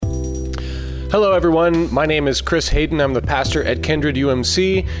Hello, everyone. My name is Chris Hayden. I'm the pastor at Kindred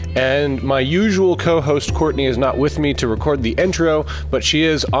UMC, and my usual co-host Courtney is not with me to record the intro, but she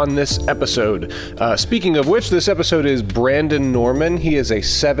is on this episode. Speaking of which, this episode is Brandon Norman. He is a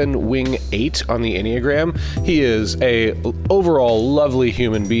 7 wing 8 on the Enneagram. He is a overall lovely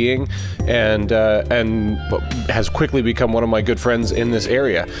human being, and has quickly become one of my good friends in this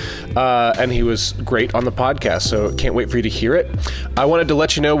area. And he was great on the podcast, so can't wait for you to hear it. I wanted to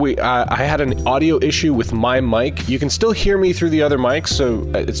let you know I had an audio issue with my mic. You can still hear me through the other mics, so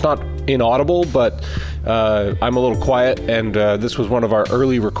it's not inaudible, but I'm a little quiet, and this was one of our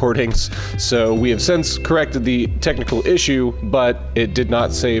early recordings, so we have since corrected the technical issue, but it did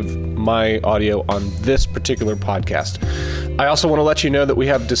not save my audio on this particular podcast. I also want to let you know that we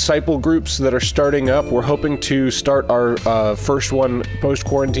have disciple groups that are starting up. We're hoping to start our first one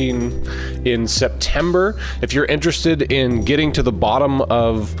post-quarantine in September. If you're interested in getting to the bottom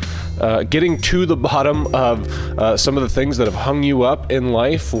of some of the things that have hung you up in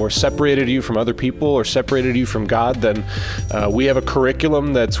life or separated you from other people or separated you from God, then we have a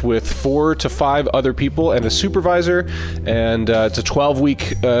curriculum that's with 4 to 5 other people and a supervisor, and it's a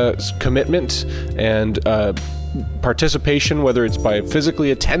 12-week commitment and participation, whether it's by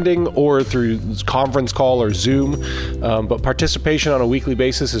physically attending or through conference call or Zoom, but participation on a weekly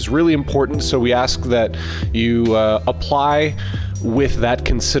basis is really important, so we ask that you apply with that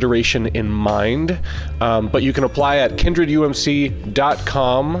consideration in mind. But you can apply at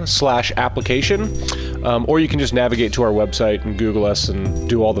kindredumc.com/application, or you can just navigate to our website and Google us and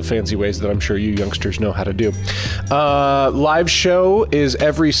do all the fancy ways that I'm sure you youngsters know how to do. Live show is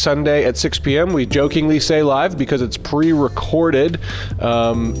every Sunday at 6 p.m. We jokingly say live because it's pre-recorded,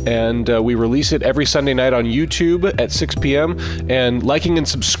 and we release it every Sunday night on YouTube at 6 p.m. And liking and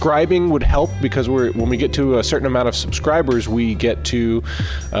subscribing would help, because when we get to a certain amount of subscribers, we get to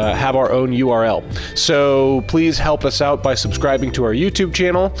have our own URL. So please help us out by subscribing to our YouTube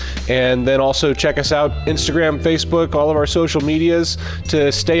channel, and then also check us out Instagram, Facebook, all of our social medias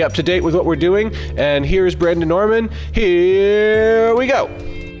to stay up to date with what we're doing. And here's Brandon Norman. Here we go.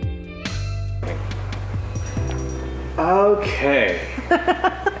 Okay.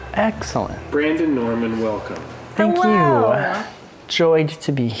 Excellent. Brandon Norman, welcome. Thank Hello. you. Joyed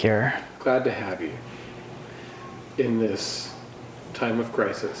to be here. Glad to have you in this time of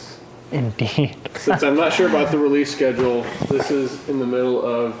crisis. Indeed. Since I'm not sure about the release schedule, this is in the middle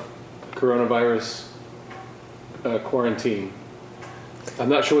of coronavirus quarantine. I'm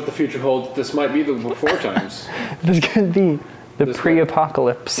not sure what the future holds. This might be the before times. This could be the This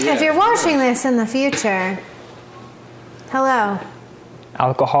pre-apocalypse. Yeah. If you're watching this in the future, hello.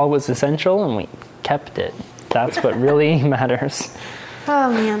 Alcohol was essential and we kept it. That's what really matters.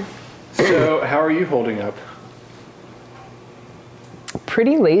 Oh, man. So, how are you holding up?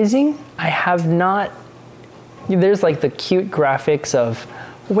 Pretty lazy. I have not... There's like the cute graphics of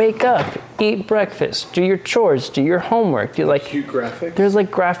wake up, eat breakfast, do your chores, do your homework. Do like Cute graphics? There's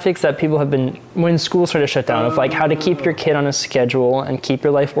like graphics that people have been, when school started to shut down, of like how to keep your kid on a schedule and keep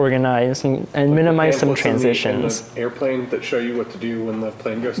your life organized and minimize some transitions. In the airplane that show you what to do when the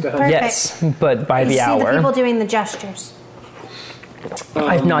plane goes down? Perfect. Yes, but by You the see hour. the people doing the gestures.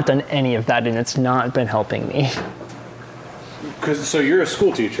 I've not done any of that, and it's not been helping me. So you're a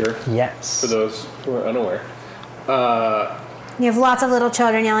school teacher, Yes. for those who are unaware. You have lots of little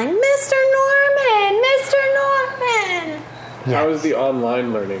children yelling, Mr. Norman! Mr. Norman! How is the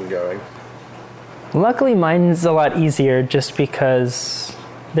online learning going? Luckily, mine's a lot easier just because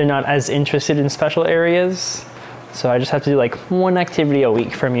they're not as interested in special areas. So I just have to do like one activity a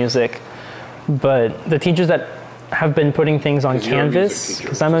week for music. But the teachers that have been putting things on 'Cause you're a music Canvas, teacher,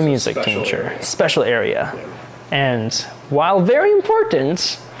 because I'm a it's a music special teacher, area. special area. And while very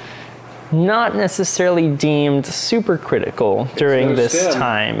important, not necessarily deemed super critical during no this STEM.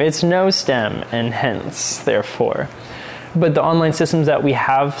 time. It's no STEM, and hence, therefore. But the online systems that we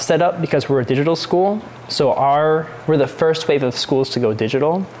have set up, because we're a digital school, so we're the first wave of schools to go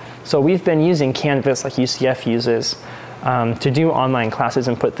digital. So we've been using Canvas, like UCF uses, to do online classes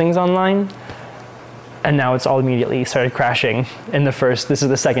and put things online. And now it's all immediately started crashing this is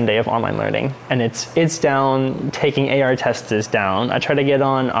the second day of online learning. And it's down, taking AR tests is down. I tried to get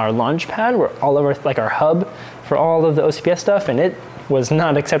on our Launchpad, where all of our hub for all of the OCPS stuff, and it was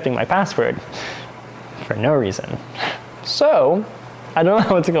not accepting my password for no reason. So, I don't know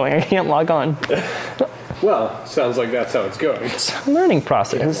how it's going. I can't log on. Well, sounds like that's how it's going. It's a learning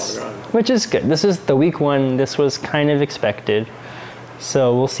process, Yeah, log on. which is good. This is the week one. This was kind of expected.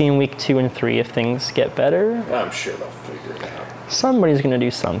 So we'll see in week 2 and 3 if things get better. I'm sure they'll figure it out. Somebody's going to do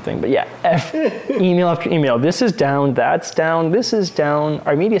something. But yeah, email after email. This is down, that's down, this is down.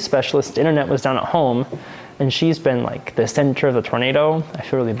 Our media specialist, internet was down at home, and she's been like the center of the tornado. I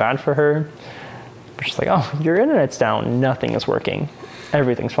feel really bad for her. But she's like, oh, your internet's down. Nothing is working.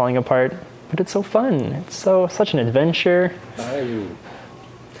 Everything's falling apart. But it's so fun. It's such an adventure.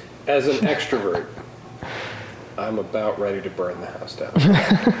 As an extrovert, I'm about ready to burn the house down.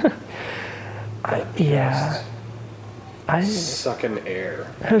 Sucking air.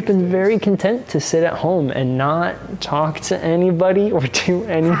 I've been very content to sit at home and not talk to anybody or do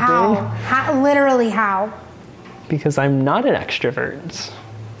anything. How? Literally how? Because I'm not an extrovert.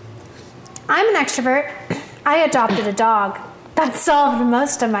 I'm an extrovert. I adopted a dog. That solved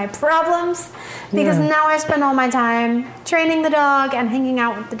most of my problems because now I spend all my time training the dog and hanging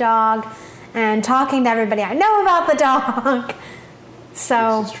out with the dog and talking to everybody I know about the dog.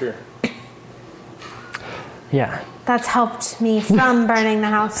 So this is true. Yeah. That's helped me from burning the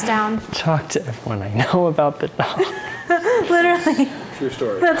house down. Talk to everyone I know about the dog. Literally. True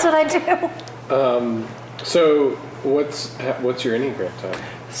story. That's what I do. So what's your Enneagram type?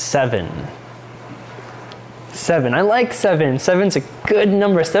 7. I like 7. 7's a good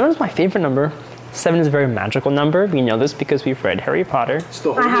number. 7's my favorite number. 7 is a very magical number. We know this because we've read Harry Potter.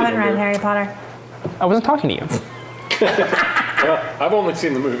 I haven't read Harry Potter. I wasn't talking to you. I've only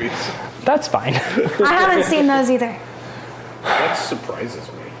seen the movies. That's fine. I haven't seen those either. That surprises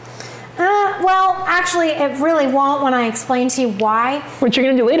me. Well, actually, it really won't when I explain to you why. What you're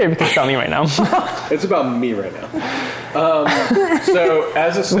going to do later, because tell me right now. It's about me right now. So,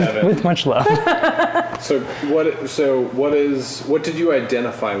 as a 7... With much love. What did you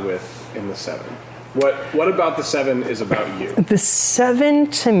identify with in the 7? What about the 7 is about you? The 7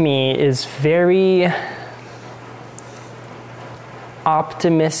 to me is very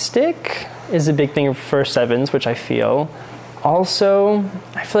optimistic, is a big thing for 7s, which I feel. Also,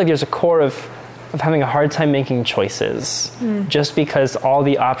 I feel like there's a core of having a hard time making choices just because all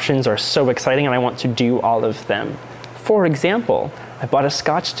the options are so exciting and I want to do all of them. For example, I bought a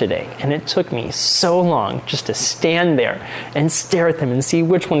scotch today and it took me so long just to stand there and stare at them and see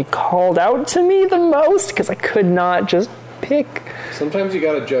which one called out to me the most because I could not just pick. Sometimes you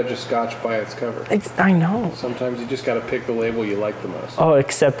gotta judge a scotch by its cover. I know. Sometimes you just gotta pick the label you like the most. Oh,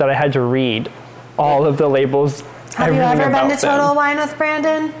 except that I had to read all of the labels. Have you ever been to Total Wine with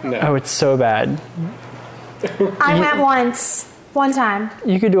Brandon? No. Oh, it's so bad. I went once. One time.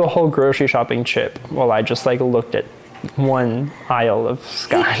 You could do a whole grocery shopping trip while I just looked at one aisle of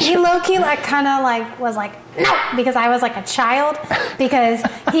scotch. He low-key was like, no, because I was like a child, because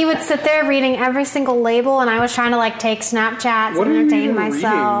he would sit there reading every single label and I was trying to take Snapchats and entertain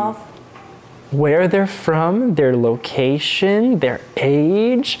myself. Where they're from, their location, their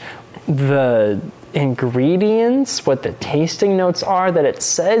age, the ingredients, what the tasting notes are that it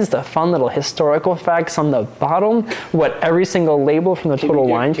says, the fun little historical facts on the bottom, what every single label from the Total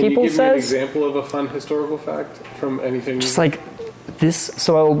Wine people says. Can you give me an example of a fun historical fact from anything? Just this.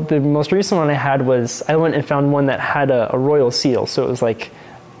 So the most recent one I had was, I went and found one that had a royal seal. So it was the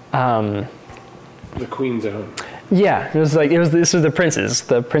Queen's own. Yeah, this was the prince's.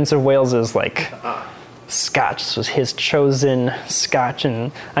 The Prince of Wales's scotch. This was his chosen scotch,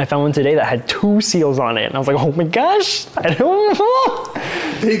 and I found one today that had 2 seals on it, and I was like, oh my gosh, I don't know.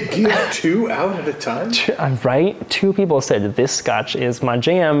 They give 2 out at a time? Right? 2 people said, this scotch is my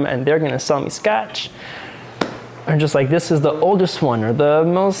jam, and they're going to sell me scotch. Or just this is the oldest one, or the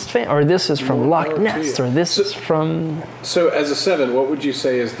most famous, or this is from Loch Ness, or this is from... So as a 7, what would you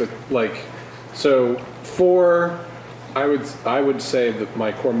say is the, so 4, I would say that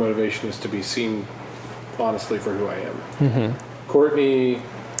my core motivation is to be seen honestly for who I am. Mm-hmm. Courtney,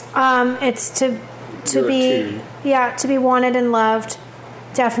 it's to be wanted and loved.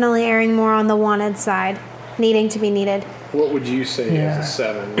 Definitely erring more on the wanted side, needing to be needed. What would you say as a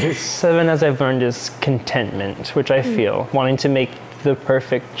 7? 7, as I've learned, is contentment, which I feel, wanting to make the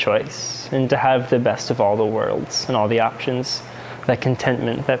perfect choice and to have the best of all the worlds and all the options. That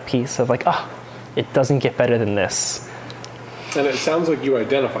contentment, that peace of it doesn't get better than this. And it sounds like you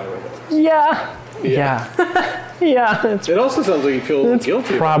identify with it. Yeah. It also sounds like you feel guilty.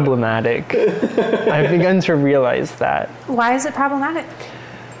 It's problematic. I've begun to realize that. Why is it problematic?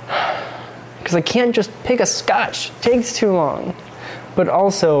 Because I can't just pick a scotch. It takes too long. But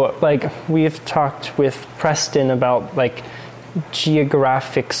also, we've talked with Preston about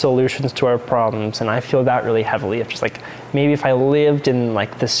geographic solutions to our problems, and I feel that really heavily. It's just maybe if I lived in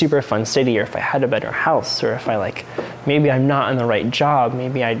the super fun city, or if I had a better house, or if I maybe I'm not in the right job,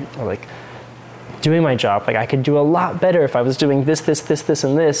 maybe doing my job. Like I could do a lot better if I was doing this,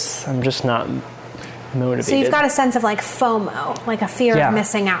 and this. I'm just not motivated. So you've got a sense of like FOMO, like a fear of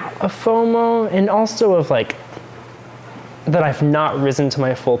missing out. A FOMO, and also of like that I've not risen to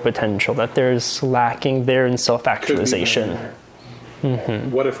my full potential, that there's lacking there in self-actualization.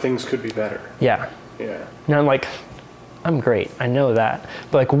 What if things could be better? Yeah. Yeah. And I'm like, I'm great, I know that.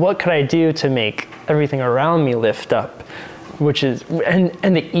 But like, what could I do to make everything around me lift up? Which is,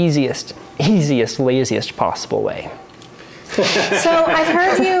 and the easiest, laziest possible way. So I've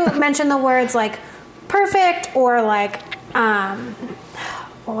heard you mention the words like perfect or like,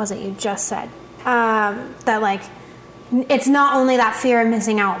 what was it you just said? That like, it's not only that fear of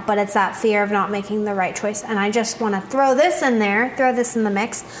missing out, but it's that fear of not making the right choice. And I just want to throw this in the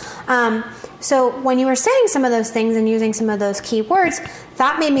mix. So when you were saying some of those things and using some of those key words,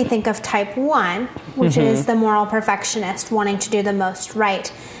 that made me think of type 1, which is the moral perfectionist wanting to do the most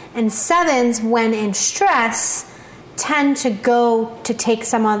right. And 7s, when in stress, tend to go to take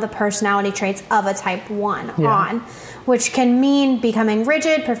some of the personality traits of a type 1 on, which can mean becoming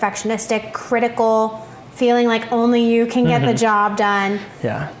rigid, perfectionistic, critical, feeling like only you can get the job done,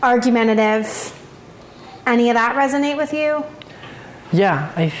 argumentative. Any of that resonate with you?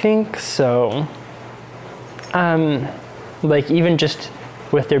 Yeah, I think so. Like even just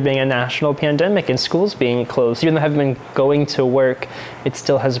with there being a national pandemic and schools being closed, even though I've been going to work, it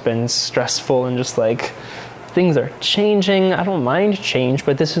still has been stressful and just like things are changing. I don't mind change,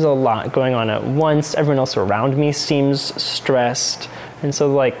 but this is a lot going on at once. Everyone else around me seems stressed. And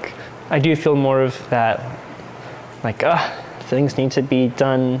so like, I do feel more of that, like, things need to be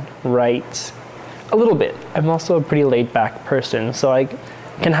done right. A little bit. I'm also a pretty laid back person, so I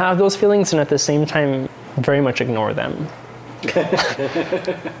can have those feelings and at the same time very much ignore them.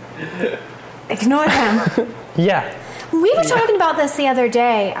 Ignore them. Yeah. We were talking about this the other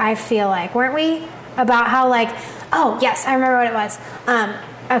day, I feel like, weren't we? About how like, oh yes, I remember what it was.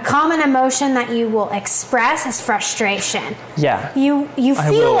 A common emotion that you will express is frustration. Yeah. You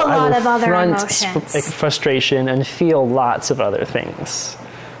feel a lot of other emotions. Frustration and feel lots of other things.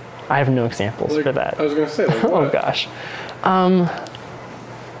 I have no examples for that. I was going to say, like, oh gosh.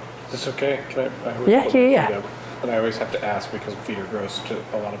 Is this okay? Can I Yeah. And I always have to ask because feet are gross to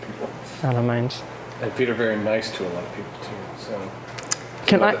a lot of people. I don't mind. And feet are very nice to a lot of people too. So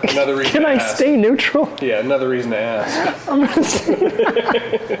can I ask. Stay neutral? Yeah, another reason to ask. I'm gonna say.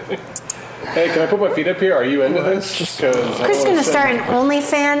 Hey, can I put my feet up here? Are you into this? Chris is going to start an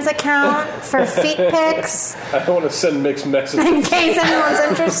OnlyFans account for feet pics. I don't want to send mixed messages. In case anyone's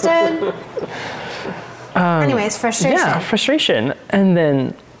interested. Anyways, frustration. Yeah, frustration. And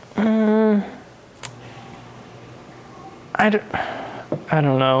then, I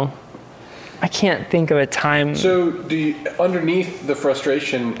don't know. I can't think of a time. So, underneath the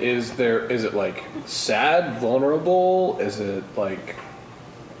frustration, is it like sad, vulnerable? Is it like...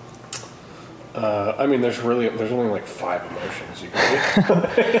 I mean, there's only like 5 emotions you can do.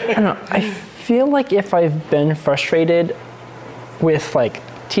 I don't know. I feel like if I've been frustrated with like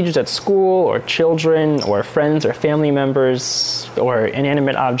teachers at school or children or friends or family members or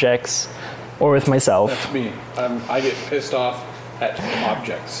inanimate objects or with myself. That's me. I get pissed off at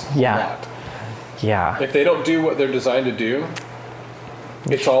objects a lot. Yeah. If they don't do what they're designed to do,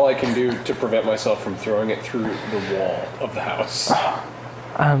 it's all I can do to prevent myself from throwing it through the wall of the house.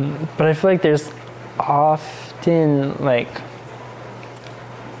 But I feel like there's often, like,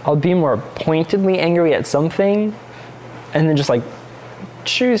 I'll be more pointedly angry at something and then just, like,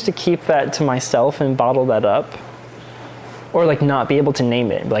 choose to keep that to myself and bottle that up. Or, like, not be able to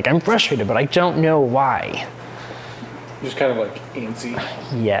name it. Like, I'm frustrated, but I don't know why. Just kind of, like, antsy.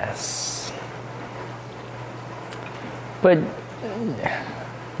 Yes. But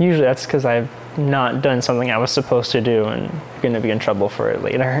usually that's because I've not done something I was supposed to do and going to be in trouble for it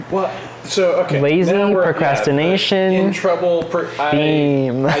later. Well, so, okay. Lazy, procrastination, in trouble,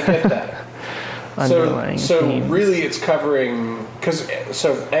 theme. I get that. Underlying so themes. really it's covering,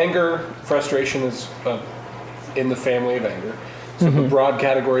 so anger, frustration is in the family of anger. So the broad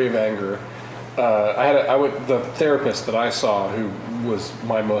category of anger, the therapist that I saw who was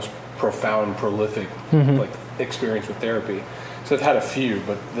my most profound, prolific like experience with therapy. So I've had a few,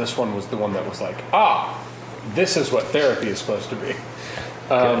 but this one was the one that was like, this is what therapy is supposed to be.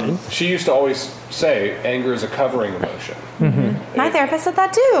 She used to always say anger is a covering emotion. My therapist said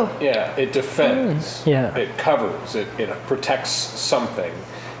that too. Yeah, it defends. It covers. It protects something.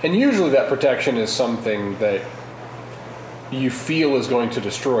 And usually that protection is something that you feel is going to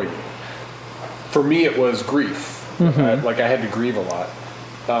destroy you. For me, it was grief. I had to grieve a lot.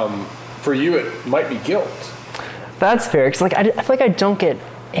 For you, it might be guilt. That's fair. Because like I feel like I don't get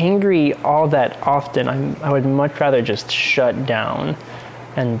angry all that often. I would much rather just shut down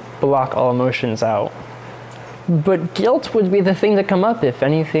and block all emotions out. But guilt would be the thing to come up if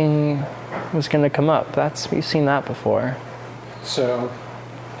anything was going to come up. We've seen that before. So,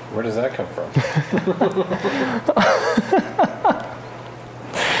 where does that come from?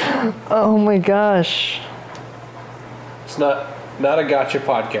 Oh my gosh. It's not a gotcha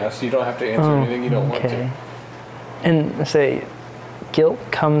podcast. You don't have to answer anything you don't want to. And say, guilt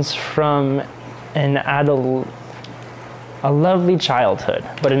comes from a lovely childhood,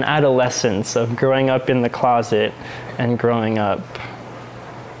 but an adolescence of growing up in the closet and growing up,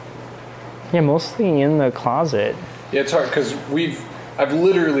 mostly in the closet. Yeah, it's hard because I've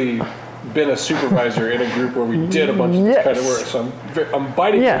literally been a supervisor in a group where we did a bunch of this kind of work, so I'm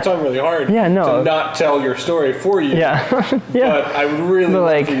biting my tongue really hard to not tell your story for you. Yeah. But I would really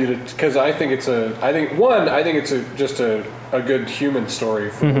love for you to, because I think it's just a good human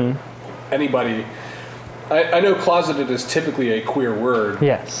story for anybody. I know closeted is typically a queer word.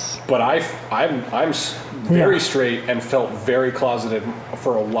 Yes. But I'm very straight and felt very closeted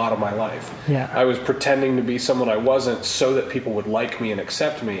for a lot of my life. Yeah. I was pretending to be someone I wasn't so that people would like me and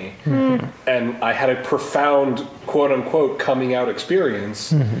accept me. Mm-hmm. And I had a profound, quote unquote, coming out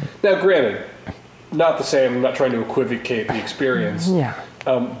experience. Mm-hmm. Now, granted, not the same. I'm not trying to equivocate the experience. Yeah.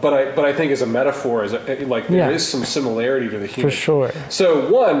 But I think as a metaphor, there is some similarity to the human. For sure. So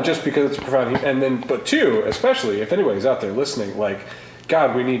one, just because it's profound, but two, especially if anybody's out there listening,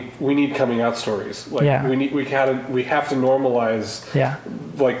 God, we need coming out stories. We have to normalize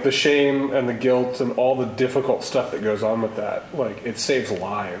the shame and the guilt and all the difficult stuff that goes on with that. It saves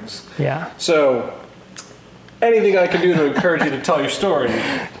lives. Yeah. So anything I can do to encourage you to tell your story.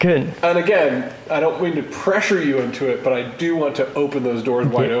 Good. And again, I don't mean to pressure you into it, but I do want to open those doors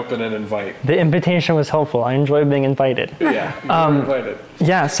wide open and invite. The invitation was helpful. I enjoyed being invited. Yeah, you were invited.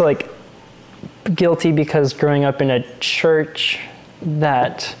 Yeah, so guilty because growing up in a church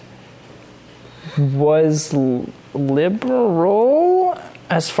that was liberal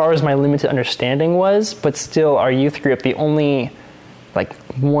as far as my limited understanding was, but still our youth group, the only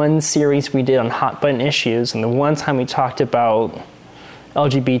one series we did on hot button issues, and the one time we talked about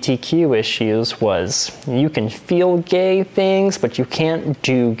LGBTQ issues was you can feel gay things, but you can't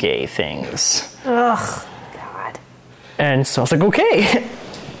do gay things. Ugh, God. And so I was okay,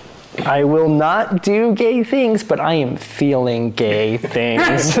 I will not do gay things, but I am feeling gay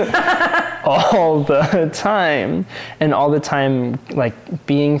things all the time. And all the time,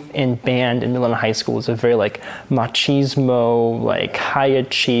 being in band in middle and high school was a very machismo, high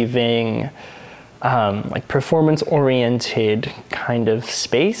achieving, performance-oriented kind of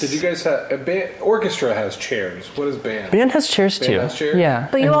space. Did you guys have... orchestra has chairs. What is band? Band has chairs, too. Band has chairs? Yeah.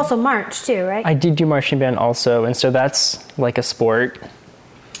 But you also march, too, right? I did do marching band also, and so that's a sport.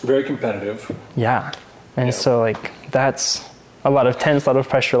 Very competitive. Yeah. And so, that's a lot of tense, a lot of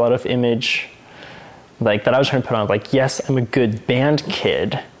pressure, a lot of image, that I was trying to put on, yes, I'm a good band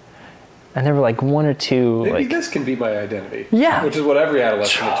kid. And there were one or two maybe this can be my identity. Yeah. Which is what every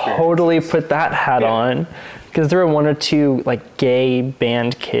adolescent experiences. Totally put that hat on. Because there were one or two gay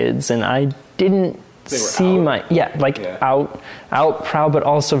band kids, and I didn't see out proud, but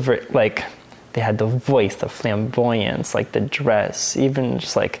also very, they had the voice, the flamboyance, the dress, even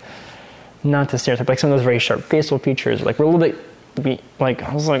just not the stereotype, some of those very sharp facial features, were a little bit,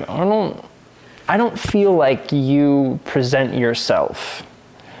 I was I don't feel like you present yourself.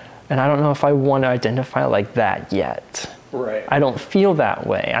 And I don't know if I want to identify like that yet. Right. I don't feel that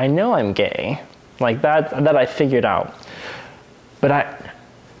way. I know I'm gay. That I figured out. But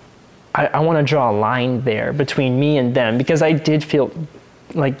I want to draw a line there between me and them, because I did feel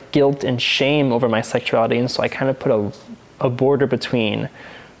guilt and shame over my sexuality, and so I kind of put a border between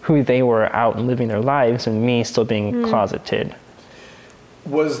who they were out and living their lives and me still being closeted.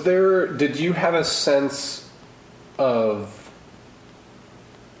 Did you have a sense of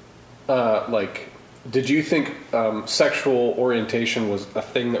did you think sexual orientation was a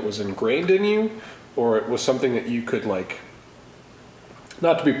thing that was ingrained in you, or it was something that you could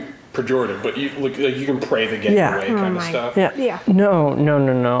not to be pejorative, but you can pray the gay away kind of stuff? Yeah. No.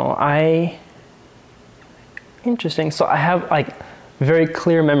 Interesting. So I have very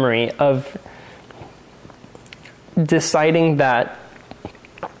clear memory of deciding that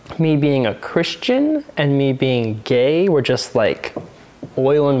me being a Christian and me being gay were just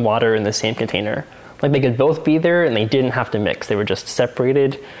oil and water in the same container. They could both be there and they didn't have to mix. They were just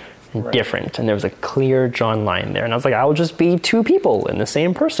separated and different. And there was a clear drawn line there. And I was I'll just be two people in the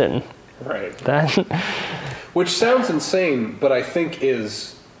same person. Right. That Which sounds insane, but I think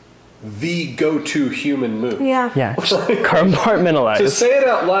is the go-to human move. Yeah. Yeah, just compartmentalize. To say it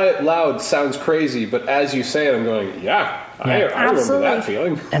out loud sounds crazy, but as you say it, I'm going, yeah, I remember that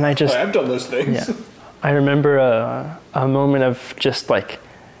feeling. And I've done those things. Yeah. I remember a moment of just like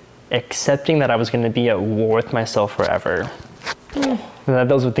accepting that I was going to be at war with myself forever. And that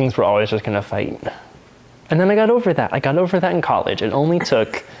those were things we're always just going to fight. And then I got over that. I got over that in college. It only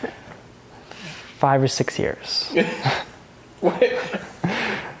took 5 or 6 years.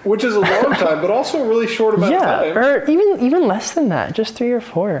 Which is a long time, but also a really short amount of time. Or even less than that, just 3 or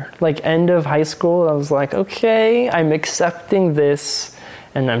 4. Like end of high school, I was like, okay, I'm accepting this,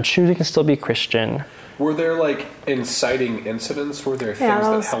 and I'm choosing to still be Christian. Were there like inciting incidents? Were there things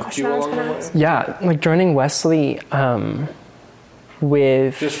that helped you along the way? Yeah, like joining Wesley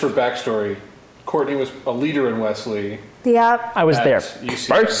with... Just for backstory, Courtney was a leader in Wesley. Yep. I was there UCF.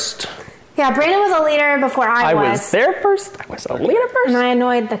 first. Yeah, Brandon was a leader before I was. I was there first. I was a leader first. And I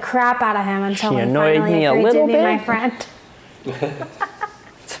annoyed the crap out of him until She he annoyed finally me a agreed little to be bit. my friend.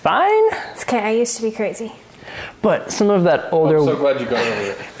 It's fine. It's okay. I used to be crazy. But some of that older... I'm so glad you got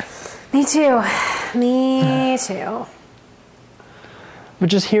over it. Me too. Me too. But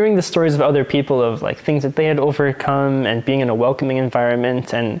just hearing the stories of other people of like things that they had overcome and being in a welcoming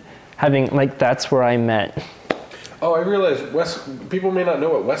environment and having like that's where I met. Oh, I realized people may not know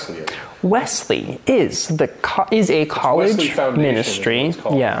what Wesley is. Wesley is a college Wesley Foundation ministry. is what it's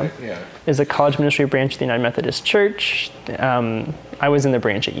called, Yeah, right? Yeah. Is a college ministry branch of the United Methodist Church. I was in the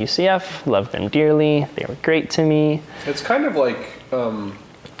branch at UCF. Loved them dearly. They were great to me. It's kind of like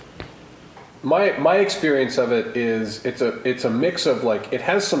my experience of it is it's a mix of like it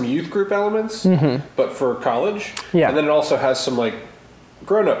has some youth group elements, but for college, and then it also has some like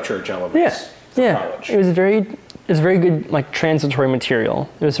grown-up church elements. For college. It was very good, like transitory material.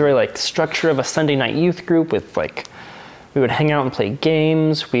 It was very like structure of a Sunday night youth group with like, we would hang out and play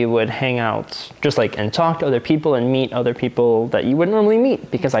games. We would hang out just like and talk to other people and meet other people that you wouldn't normally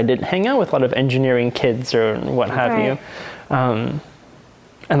meet because I didn't hang out with a lot of engineering kids or what have you. And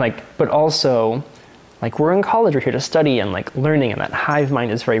like, but also like we're in college, we're here to study and like learning, and that hive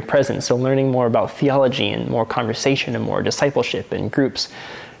mind is very present. So learning more about theology and more conversation and more discipleship and groups.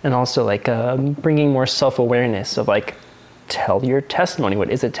 And also like bringing more self-awareness of like, tell your testimony.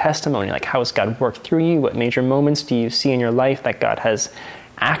 What is a testimony? Like how has God worked through you? What major moments do you see in your life that God has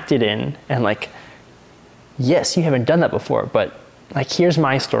acted in? And like, yes, you haven't done that before, but like, here's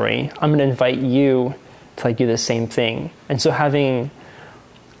my story. I'm gonna invite you to like do the same thing. And so having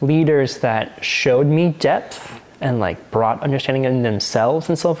leaders that showed me depth and like brought understanding in themselves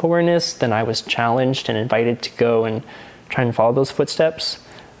and self-awareness, then I was challenged and invited to go and try and follow those footsteps.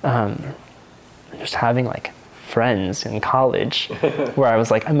 Just having like friends in college where I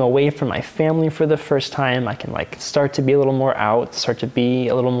was like, I'm away from my family for the first time. I can like start to be a little more out, start to be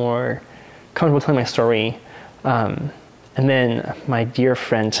a little more comfortable telling my story. And then my dear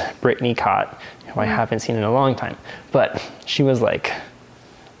friend, Brittany Cott, who I haven't seen in a long time, but she was like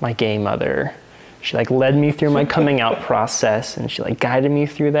my gay mother. She like led me through my coming out process, and she like guided me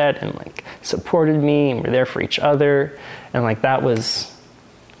through that and like supported me, and we're there for each other. And like, that was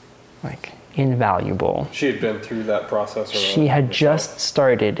like invaluable. She had been through that process. She had just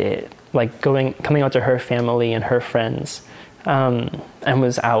started it, like coming out to her family and her friends, and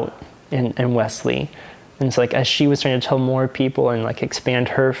was out in Wesley. And so like, as she was trying to tell more people and like expand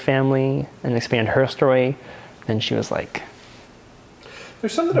her family and expand her story, then she was like,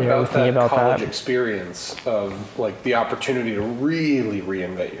 there's something about that college experience of like the opportunity to really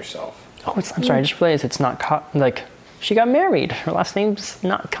reinvent yourself. Oh, I'm sorry, I just realized it's not Cott. Like, she got married. Her last name's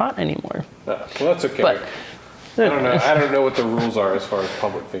not Cott anymore. Well, that's okay. But, I don't know what the rules are as far as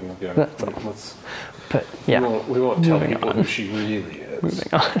public things go. But yeah, we won't tell people who she really is.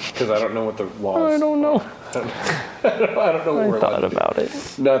 Moving on, because I don't know what the laws. I don't know. I don't know what we're thought allowed about to do.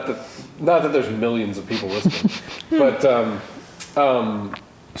 it. Not that there's millions of people listening, but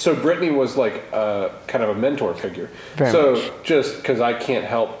so Brittany was like kind of a mentor figure. Very much. Just because I can't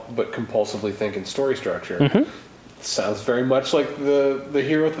help but compulsively think in story structure, sounds very much like the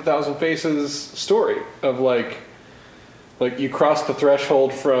Hero with 1,000 Faces story of like you cross the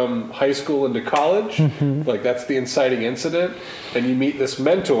threshold from high school into college, like that's the inciting incident, and you meet this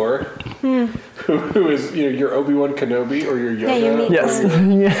mentor who is your Obi-Wan Kenobi or your Yoda. Yeah, you meet yes.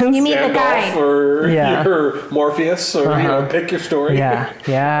 You meet the guy. Or your Morpheus, or pick your story. Yeah.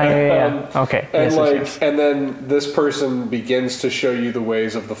 Okay. And yes. and then this person begins to show you the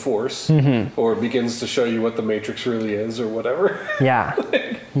ways of the Force, or begins to show you what the Matrix really is, or whatever. Yeah.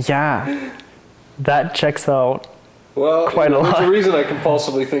 That checks out Well, quite a lot. There's a reason I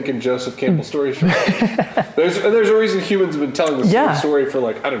compulsively think in Joseph Campbell stories. there's a reason humans have been telling the same story for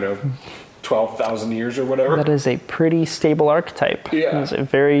 12,000 years or whatever. That is a pretty stable archetype. Yeah. It's a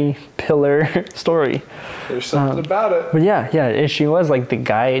very pillar story. There's something about it. But yeah, she was like the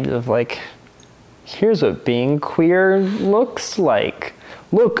guide of here's what being queer looks like.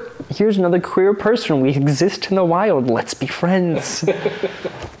 Look, here's another queer person. We exist in the wild. Let's be friends.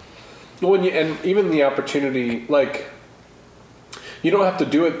 And even the opportunity, you don't have to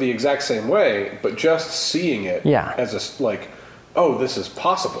do it the exact same way, but just seeing it as oh, this is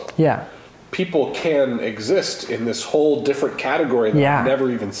possible. Yeah. People can exist in this whole different category that I've never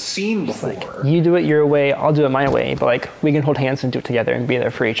even seen before. You do it your way, I'll do it my way, but we can hold hands and do it together and be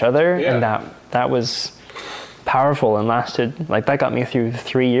there for each other. Yeah. And that was powerful and lasted, that got me through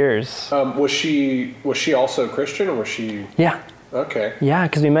 3 years. Was she also Christian, or was she? Yeah. Okay. Yeah,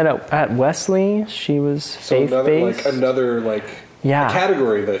 because we met at Wesley. She was faith-based. Another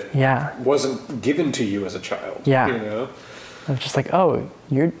category that wasn't given to you as a child. Yeah. You know? I was just oh,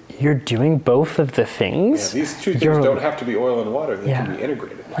 you're doing both of the things? Yeah, these two things don't have to be oil and water. They can be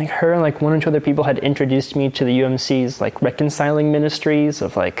integrated. Her and one or two other people had introduced me to the UMC's reconciling ministries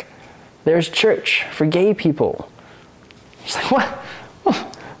of there's church for gay people. Just what?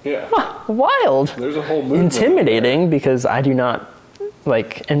 Yeah. Wild. There's a whole movement. Intimidating, because I do not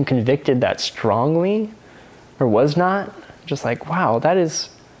am convicted that strongly, or was not. Just wow, that is.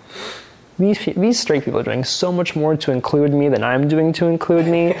 These straight people are doing so much more to include me than I'm doing to include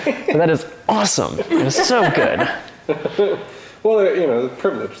me. But that is awesome. It is so good. Well, the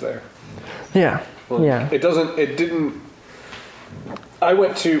privilege there. Yeah. Well, yeah. It didn't.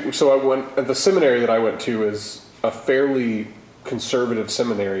 The seminary that I went to is a fairly conservative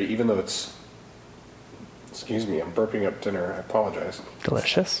seminary, even though it's. Excuse me, I'm burping up dinner. I apologize.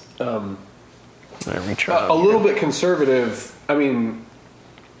 Delicious. A little bit conservative. I mean,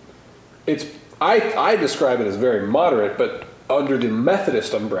 I describe it as very moderate, but under the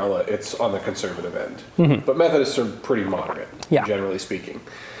Methodist umbrella, it's on the conservative end. Mm-hmm. But Methodists are pretty moderate, generally speaking.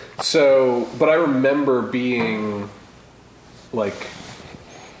 So, but I remember being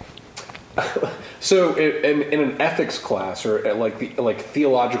so in an ethics class, or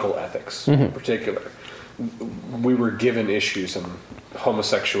theological ethics in particular, we were given issues, and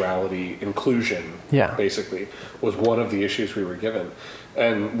homosexuality inclusion basically was one of the issues we were given,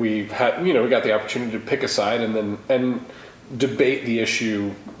 and we got the opportunity to pick a side and debate the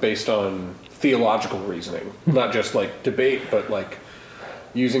issue based on theological reasoning, not just debate, but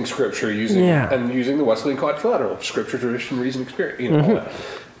using scripture, using the Wesleyan quadrilateral, scripture, tradition, reason, experience, all that.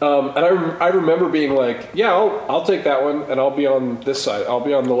 And I remember being I'll take that one, and I'll be on this side. I'll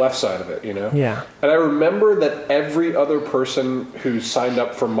be on the left side of it, Yeah. And I remember that every other person who signed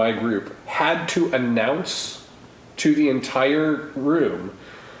up for my group had to announce to the entire room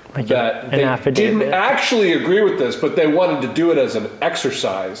that they didn't actually agree with this, but they wanted to do it as an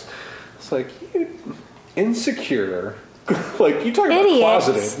exercise. It's you insecure. You talk about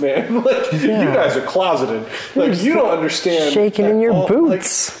closeted, man. You guys are closeted. You don't understand. Shaking in your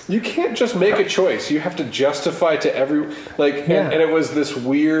boots. You can't just make a choice. You have to justify to every and it was this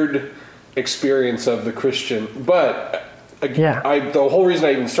weird experience of the Christian. But the whole reason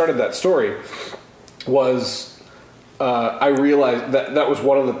I even started that story was I realized that was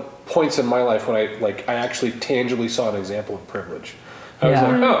one of the points in my life when I actually tangibly saw an example of privilege. I was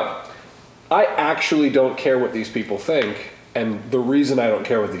I actually don't care what these people think, and the reason I don't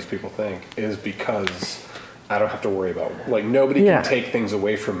care what these people think is because I don't have to worry about it. Nobody can take things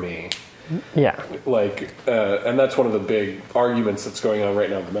away from me. Yeah. And that's one of the big arguments that's going on right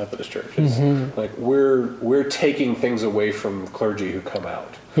now in the Methodist Church. Is we're taking things away from clergy who come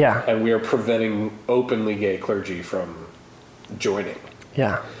out. Yeah. And we are preventing openly gay clergy from joining.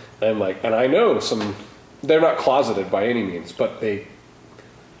 Yeah. And and I know they're not closeted by any means, but they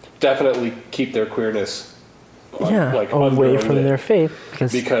definitely keep their queerness away from their faith,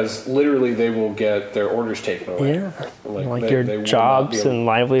 because literally they will get their orders taken away. Your jobs and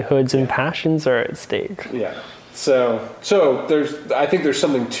livelihoods and passions are at stake. Yeah. So I think there's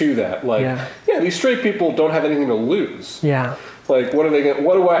something to that. These straight people don't have anything to lose. Yeah. What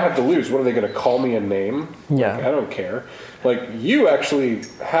do I have to lose? What are they going to call me a name? Yeah. I don't care. You actually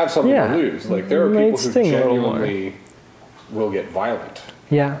have something to lose. There are people who genuinely will get violent.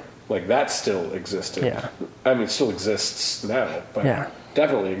 Yeah. That still existed. Yeah. I mean, it still exists now, but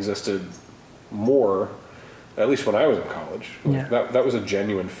definitely existed more, at least when I was in college. That was a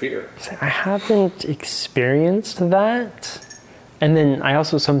genuine fear. I haven't experienced that. And then I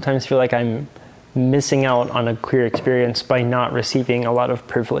also sometimes feel I'm missing out on a queer experience by not receiving a lot of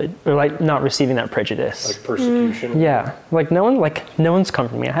privilege, or like not receiving that prejudice. Like persecution. Yeah, like no one's come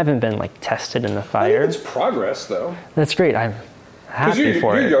for me. I haven't been like tested in the fire. I think it's progress, though. That's great. I'm happy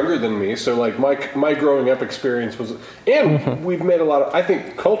for it. You're younger than me, so like my growing up experience was, and we've made a lot of. I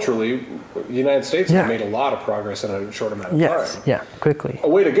think culturally, the United States has made a lot of progress in a short amount of time. Yeah, quickly. A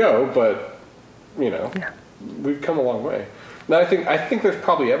way to go, but we've come a long way. And I think there's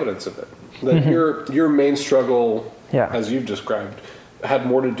probably evidence of it. That your main struggle, as you've described, had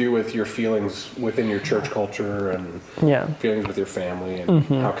more to do with your feelings within your church culture and feelings with your family and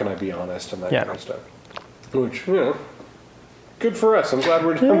how can I be honest and that kind of stuff. Which, good for us. I'm glad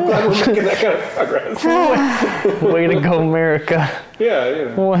we're making that kind of progress. Way to go, America.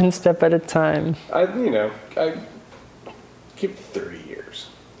 Yeah, one step at a time. I give 30 years.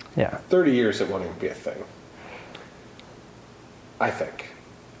 Yeah. 30 years it won't even be a thing. I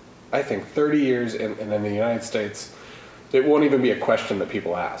think 30 years in the United States, it won't even be a question that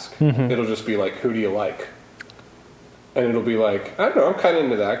people ask. It'll just be like, who do you like? And it'll be like, I don't know, I'm kind of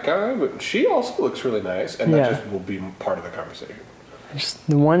into that guy, but she also looks really nice. And that just will be part of the conversation. Just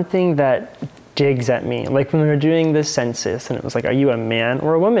the one thing that digs at me, like when we were doing the census and it was like, are you a man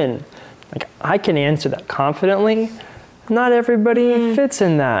or a woman? Like, I can answer that confidently. Not everybody fits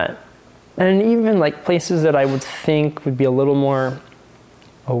in that. And even like places that I would think would be a little more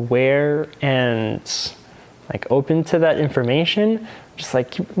aware and like open to that information, just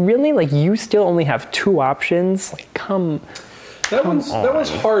like really, like you still only have two options. Like, that one's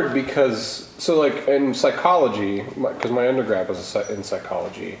hard because like in psychology, because my undergrad was in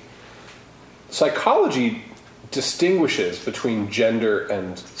psychology. Psychology distinguishes between gender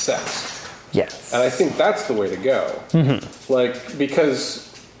and sex. Yes, and I think that's the way to go. Like, because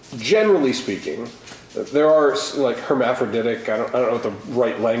generally speaking, there are like hermaphroditic, I don't know what the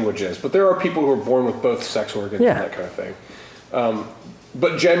right language is, but there are people who are born with both sex organs and that kind of thing.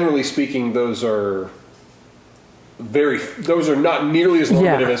 But generally speaking, those are not nearly as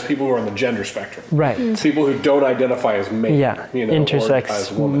normative as people who are on the gender spectrum. Right. People who don't identify as male, intersex or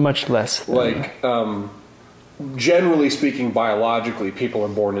as woman. Much less. Like, generally speaking, biologically, people are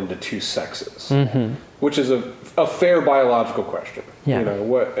born into two sexes, which is a fair biological question. Yeah.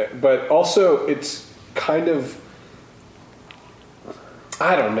 But also it's kind of,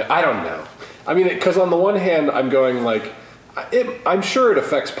 I don't know. I mean, because on the one hand, I'm going like, I'm sure it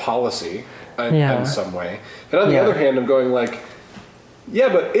affects policy in some way, and on the other hand, I'm going like, yeah,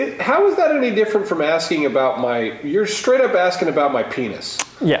 but how is that any different from asking about you're straight up asking about my penis?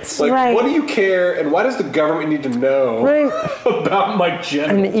 Yes. Like, what do you care, and why does the government need to know about my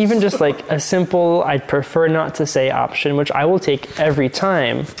genitals? And even just like a simple, I'd prefer not to say option, which I will take every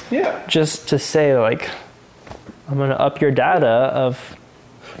time. Yeah. Just to say, like, I'm going to up your data of.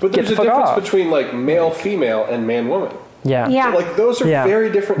 But there's a difference between like male, female, and man, woman. Yeah. Like, those are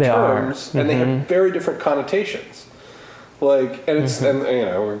very different terms, and they have very different connotations. Like, and it's, and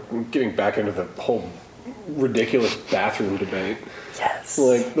we're getting back into the whole ridiculous bathroom debate. Yes.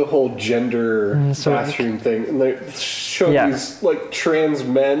 Like the whole gender bathroom thing. And they show these like trans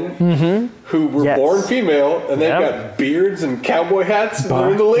men who were born female and they've got beards and cowboy hats and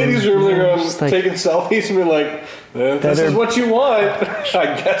they're in the ladies' room, they're going, taking selfies and being like, if this is what you want, I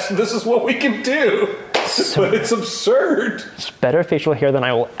guess this is what we can do. But it's absurd. It's better facial hair than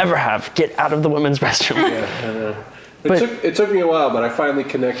I will ever have. Get out of the women's restroom. I know. It took me a while, but I finally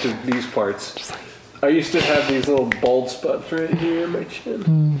connected these parts. I used to have these little bald spots right here in my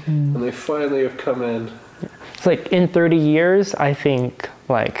chin, and they finally have come in. It's like in 30 years, I think,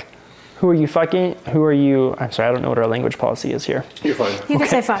 like, who are you fucking? Who are you? I'm sorry, I don't know what our language policy is here. You're fine. You can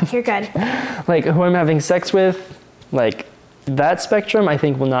say fuck, you're good. Like, who I'm having sex with, like, that spectrum, I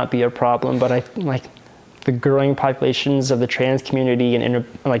think will not be a problem, but I like the growing populations of the trans community and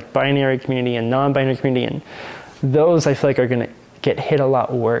binary community and non-binary community, and those I feel like are going to get hit a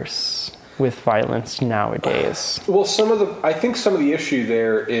lot worse with violence nowadays. Well, I think some of the issue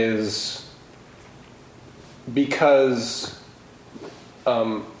there is because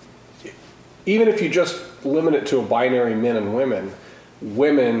even if you just limit it to a binary men and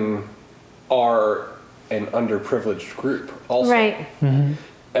women are an underprivileged group also. Right.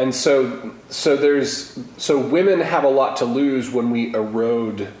 And so women have a lot to lose when we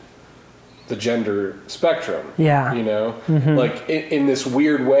erode the gender spectrum. Yeah. Like in this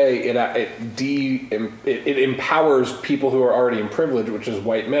weird way, it empowers people who are already in privilege, which is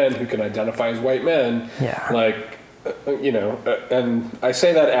white men who can identify as white men. Yeah. Like, and I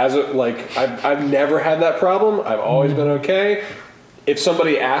say that as I've never had that problem. I've always been okay. If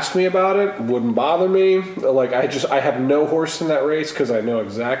somebody asked me about it, it wouldn't bother me. Like, I have no horse in that race because I know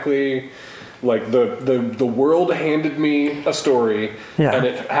exactly Like the world handed me a story, and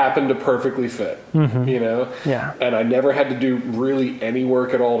it happened to perfectly fit. You know, and I never had to do really any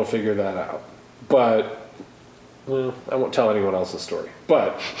work at all to figure that out. But I won't tell anyone else's story.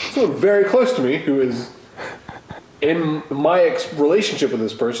 But someone very close to me who is in my relationship with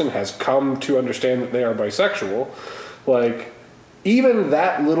this person has come to understand that they are bisexual. Like, even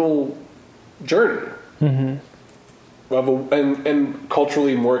that little journey. And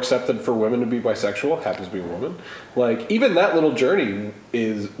culturally more accepted for women to be bisexual, happens to be a woman. Like, even that little journey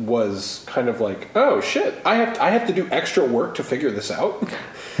was kind of like, oh shit, I have to do extra work to figure this out.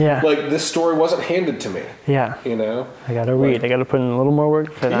 Like, this story wasn't handed to me. You know, I gotta read. I gotta put in a little more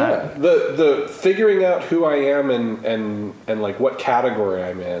work for that. The figuring out who I am and like what category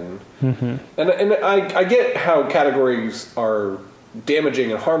I'm in. And I get how categories are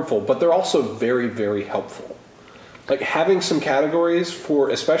damaging and harmful, but they're also very, very helpful. Like, having some categories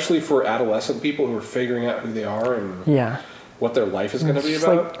especially for adolescent people who are figuring out who they are and what their life is going to be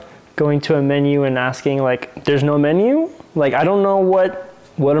about. Like going to a menu and asking, like, there's no menu? Like, I don't know what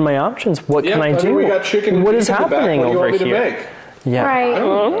are my options? What can I do? We got chicken and what beef is in the back. happening What do you over want me here? to make? Right. I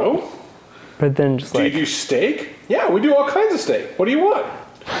don't know. But then just do you do steak? Yeah, we do all kinds of steak. What do you want?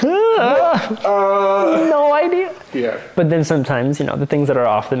 No idea. Yeah. But then sometimes, the things that are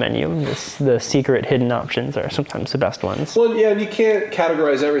off the menu, the secret hidden options are sometimes the best ones. Well, yeah, and you can't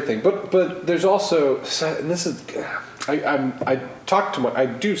categorize everything. But there's also, and this is, I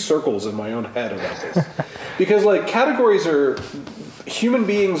do circles in my own head about this. Because, like, categories are, human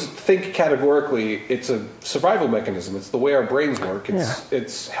beings think categorically. It's a survival mechanism. It's the way our brains work.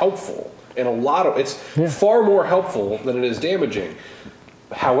 It's helpful. And it's far more helpful than it is damaging.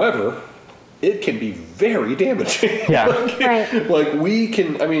 However, it can be very damaging. Like, we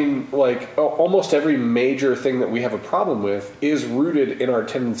can, almost every major thing that we have a problem with is rooted in our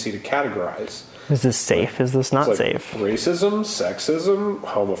tendency to categorize. Is this safe? Is this not safe? Racism, sexism,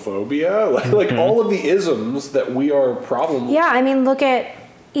 homophobia, like all of the isms that we are problem. Yeah, I mean, look at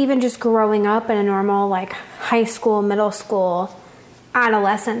even just growing up in a normal, like, high school, middle school,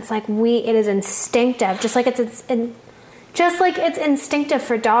 adolescence. Like, it is instinctive, just like it's instinctive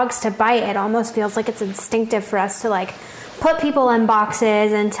for dogs to bite. It almost feels like it's instinctive for us to, like, put people in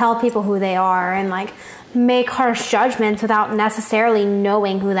boxes and tell people who they are and, like, make harsh judgments without necessarily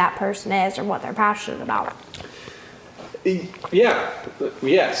knowing who that person is or what they're passionate about. Yeah.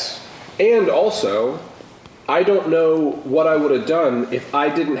 Yes. And also, I don't know what I would have done if I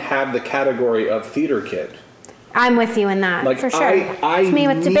didn't have the category of theater kid. I'm with you in that, for sure. I it's me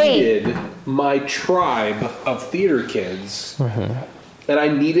with needed debate. My tribe of theater kids, and I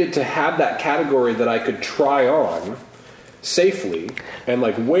needed to have that category that I could try on safely and,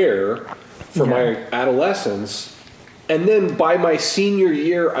 like, wear for my adolescence. And then by my senior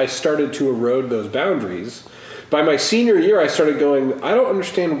year, I started to erode those boundaries. By my senior year, I started going, I don't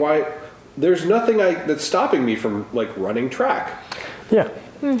understand why there's nothing that's stopping me from, like, running track. Yeah.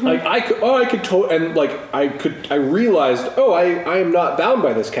 Like, I realized, I am not bound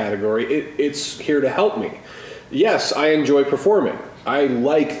by this category. It's here to help me. Yes, I enjoy performing. I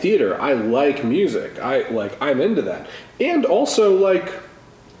like theater. I like music. I'm into that. And also, like,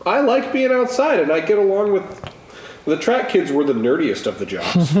 I like being outside, and I get along with the track kids were the nerdiest of the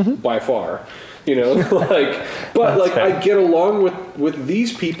jobs by far. I get along with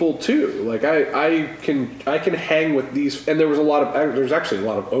these people too. Like, I can hang with these, and there's actually a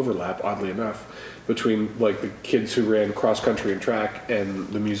lot of overlap, oddly enough, between, like, the kids who ran cross country and track and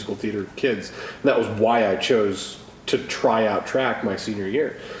the musical theater kids. And that was why I chose to try out track my senior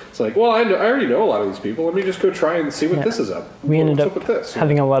year. It's like, well, I already know a lot of these people. Let me just go try and see what this is up. We ended up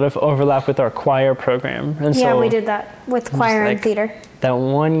having a lot of overlap with our choir program. And so we did that with choir and theater. That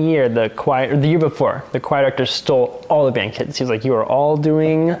one year, the year before, the choir director stole all the band kids. He was like, you are all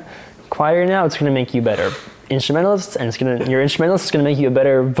doing choir now. It's going to make you better instrumentalists, and your instrumentalist is going to make you a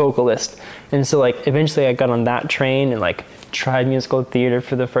better vocalist. And so, like, eventually I got on that train and, like, tried musical theater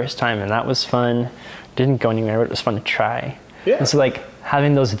for the first time, and that was fun. Didn't go anywhere, but it was fun to try. Yeah. And so, like,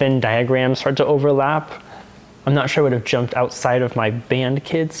 having those Venn diagrams start to overlap, I'm not sure I would have jumped outside of my band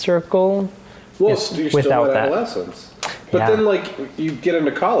kid circle. Well, you're still in adolescence. But then, like, you get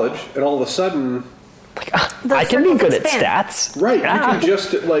into college, and all of a sudden, I can be good at stats. Right. Yeah. You can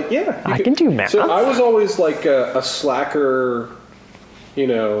just, like, I can do math. So I was always, like, a slacker,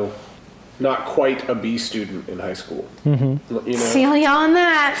 not quite a B student in high school. Feel you on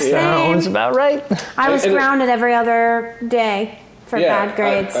that. Sounds about right. I was grounded every other day for bad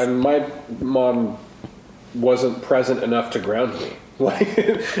grades. And my mom wasn't present enough to ground me.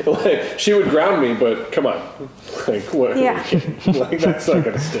 Like she would ground me, but come on, like what? Yeah. Like that's not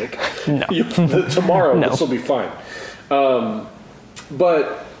gonna stick. No. Tomorrow No. this will be fine.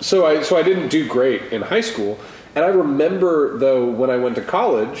 But so I didn't do great in high school, and I remember though when I went to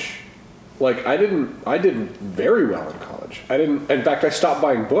college, like I did very well in college. In fact, I stopped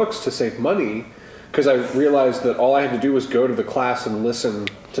buying books to save money because I realized that all I had to do was go to the class and listen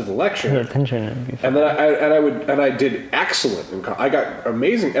to the lecture. Pay attention and be fun. And then I did excellent in college. I got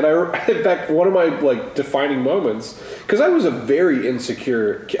amazing, and in fact, one of my like defining moments, because I was a very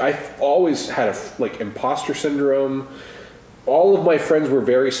insecure. I always had imposter syndrome. All of my friends were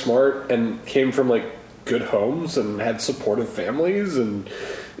very smart and came from like good homes and had supportive families and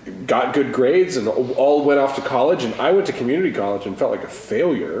got good grades and all went off to college, and I went to community college and felt like a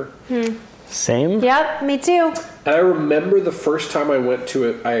failure. Same? Yep, me too. And I remember the first time I went to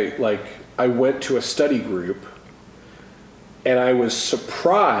it, I went to a study group, and I was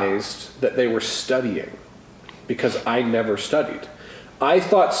surprised that they were studying because I never studied. I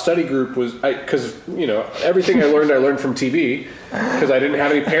thought study group was because everything I learned from TV because I didn't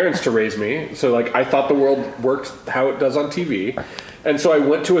have any parents to raise me. So like I thought the world worked how it does on TV. And so I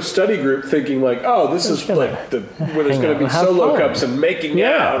went to a study group thinking like, oh, this is like where there's going to be solo cups and making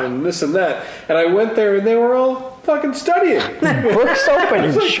out and this and that. And I went there and they were all fucking studying. Books open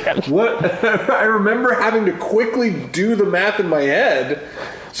and shit. What? I remember having to quickly do the math in my head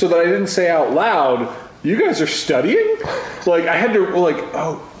so that I didn't say out loud, you guys are studying? Like I had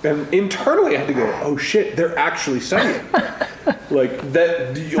to and internally I had to go, oh shit, they're actually studying. Like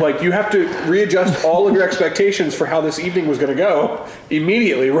that, like you have to readjust all of your expectations for how this evening was going to go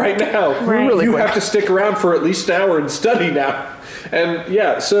immediately, right now. Right. Really you quick. have to stick around for at least an hour and study now. And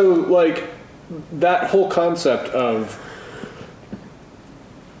yeah, so like that whole concept of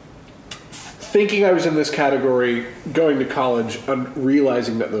thinking I was in this category, going to college, and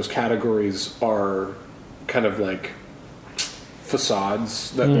realizing that those categories are kind of like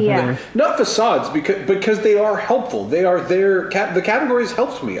facades not facades because they are helpful. They are there. The categories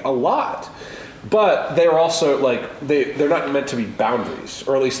helped me a lot, but they're also like they're not meant to be boundaries,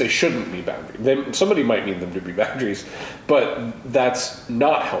 or at least they shouldn't be boundaries. Somebody might need them to be boundaries, but that's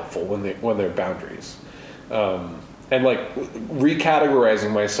not helpful when they're boundaries. And like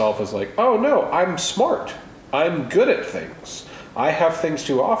recategorizing myself as like, oh no, I'm smart, I'm good at things, I have things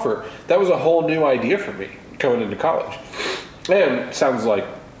to offer. That was a whole new idea for me going into college. And sounds like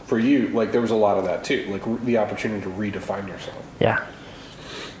for you, like there was a lot of that too, like the opportunity to redefine yourself. Yeah.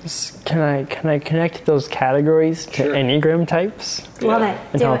 Can I connect those categories to Sure. Enneagram types? Love it.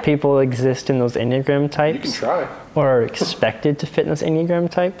 And Do how it. people exist in those Enneagram types? You can try. Or are expected to fit in those Enneagram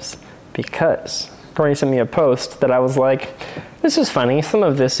types? Because Courtney sent me a post that I was like, this is funny. Some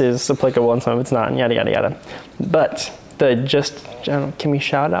of this is applicable and some of it's not, and yada, yada, yada. But can we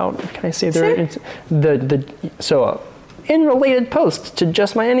shout out? Can I say Sure. In related post to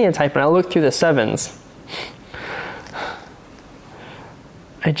just my Enneagram type, and I looked through the 7s,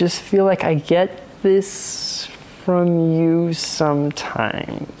 I just feel like I get this from you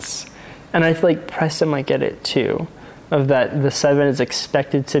sometimes. And I feel like Preston might get it too, of that the 7 is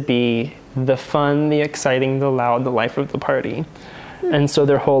expected to be the fun, the exciting, the loud, the life of the party. And so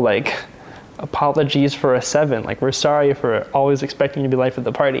their whole like apologies for a 7, like we're sorry for always expecting to be life of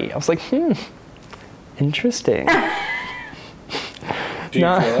the party. I was like, interesting. Do you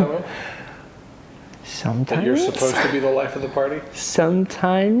feel that way? Sometimes. That you're supposed to be the life of the party?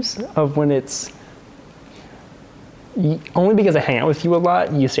 Sometimes of when it's only because I hang out with you a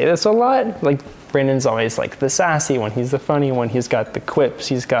lot, you say this a lot. Like Brandon's always like the sassy one, he's the funny one, he's got the quips,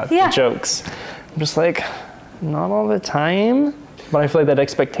 he's got the jokes. I'm just like, not all the time, but I feel like that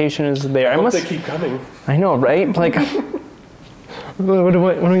expectation is there. I hope they keep coming. I know, right? Like, what do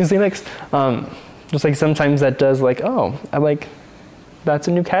I say next? Just like sometimes that does like, oh, I like. That's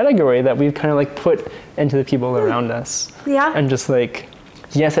a new category that we've kind of like put into the people around us. Yeah. And just like,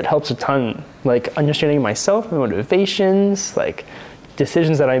 yes, it helps a ton. Like understanding myself, my motivations, like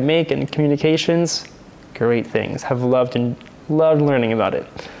decisions that I make and communications, great things. Have loved learning about it.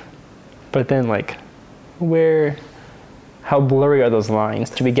 But then like, how blurry are those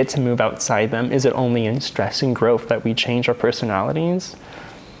lines? Do we get to move outside them? Is it only in stress and growth that we change our personalities?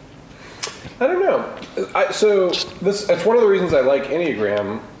 I don't know. That's one of the reasons I like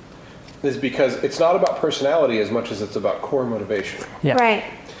Enneagram is because it's not about personality as much as it's about core motivation. Yeah. Right.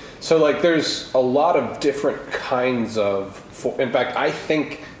 So like there's a lot of different kinds of, in fact, I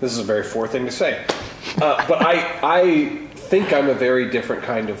think, this is a very 4 thing to say, but I think I'm a very different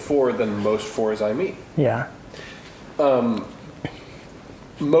kind of 4 than most 4s I meet. Yeah.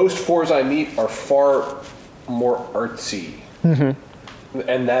 Most 4s I meet are far more artsy. Mm-hmm.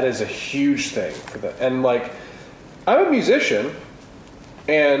 And that is a huge thing for them. And like, I'm a musician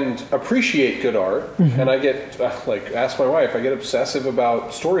and appreciate good art, and I get ask my wife, I get obsessive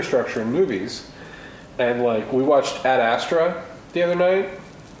about story structure in movies. And like, we watched Ad Astra the other night.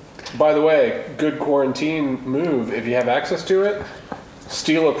 By the way, good quarantine move, if you have access to it,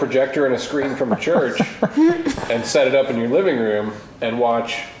 steal a projector and a screen from a church and set it up in your living room and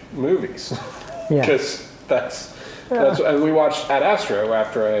watch movies. Because that's and we watched Ad Astra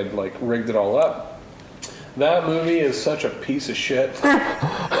after I had like rigged it all up. That movie is such a piece of shit.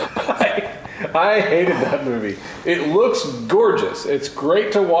 I hated that movie. It looks gorgeous. It's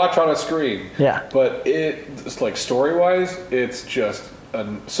great to watch on a screen. Yeah. But it's like story-wise, it's just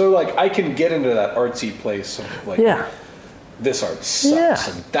so like I can get into that artsy place of like this art sucks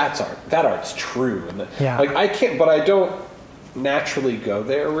and that art's true and like I can't, but I don't naturally go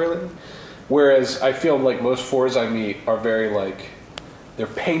there really. Whereas I feel like most fours I meet are very like, they're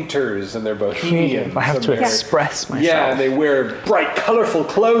painters and they're bohemians. I have to express myself. Yeah, and they wear bright, colorful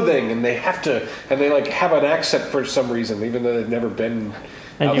clothing, and they like have an accent for some reason, even though they've never been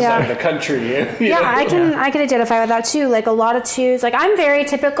outside of the country. I can identify with that too. Like a lot of twos, like I'm very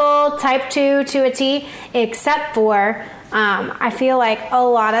typical type 2 to a T, except for I feel like a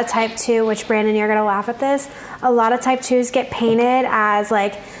lot of type 2, which Brandon, you're gonna laugh at this. A lot of type 2s get painted as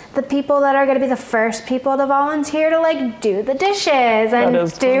like the people that are going to be the first people to volunteer to like do the dishes and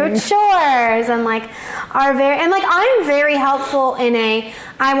do chores and like are very, and like I'm very helpful in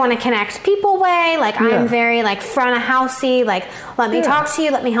I want to connect people way. Like I'm very like front of housey, like let me talk to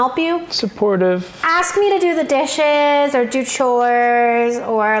you, let me help you. Supportive. Ask me to do the dishes or do chores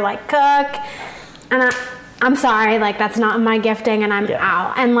or like cook, and I'm sorry, like that's not my gifting and I'm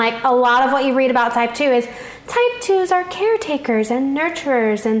out. And like a lot of what you read about type 2 is type 2s are caretakers and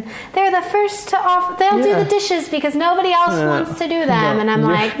nurturers, and they're the first to they'll do the dishes because nobody else wants to do them. And I'm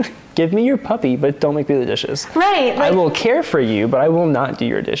like, give me your puppy, but don't make me the dishes. Right. Like, I will care for you, but I will not do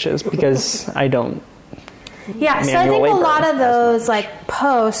your dishes because I don't. Yeah, so I think a lot of those like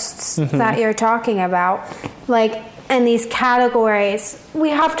posts that you're talking about, like in these categories, we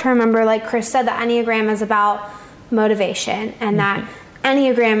have to remember, like Chris said, that Enneagram is about motivation, and that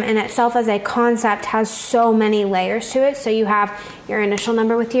Enneagram in itself as a concept has so many layers to it. So you have your initial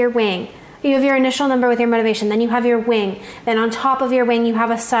number with your wing. You have your initial number with your motivation. Then you have your wing. Then on top of your wing, you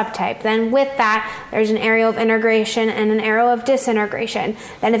have a subtype. Then with that, there's an arrow of integration and an arrow of disintegration.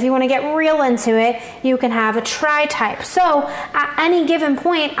 Then if you want to get real into it, you can have a tri-type. So at any given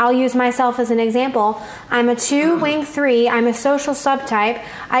point, I'll use myself as an example. I'm a 2, wing 3. I'm a social subtype.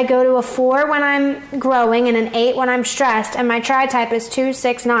 I go to a 4 when I'm growing and an 8 when I'm stressed. And my tri-type is 2,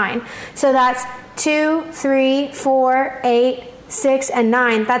 6, 9. So that's 2, 3, 4, 8, 6, and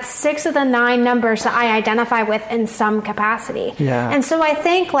 9. That's 6 of the 9 numbers that I identify with in some capacity. Yeah. And so I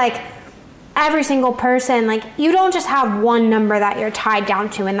think like every single person, like you don't just have one number that you're tied down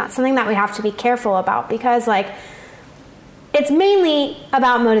to, and that's something that we have to be careful about, because like it's mainly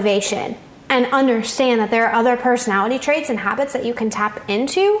about motivation, and understand that there are other personality traits and habits that you can tap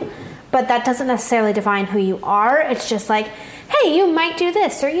into, but that doesn't necessarily define who you are. It's just like, hey, you might do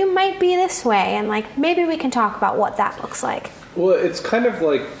this or you might be this way, and like maybe we can talk about what that looks like. Well, it's kind of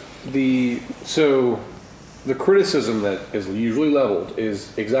like the criticism that is usually leveled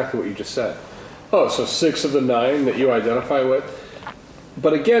is exactly what you just said. Oh, so 6 of the 9 that you identify with.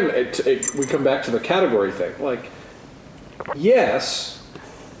 But again, we come back to the category thing. Like, yes,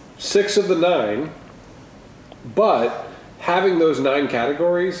 6 of the 9, but having those 9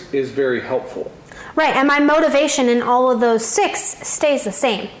 categories is very helpful. Right, and my motivation in all of those 6 stays the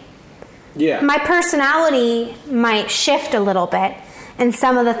same. Yeah. My personality might shift a little bit, and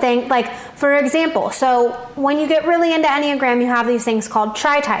some of the things, like for example, so when you get really into Enneagram, you have these things called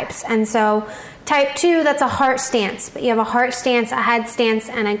tri-types. And so type 2, that's a heart stance, but you have a heart stance, a head stance,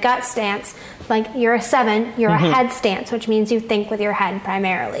 and a gut stance. Like you're a 7, you're a head stance, which means you think with your head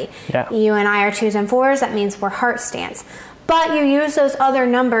primarily. Yeah. You and I are 2s and 4s, that means we're heart stance. But you use those other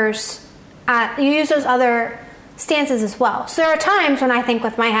numbers, you use those other stances as well. So there are times when I think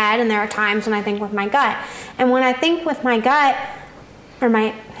with my head, and there are times when I think with my gut. And when I think with my gut, when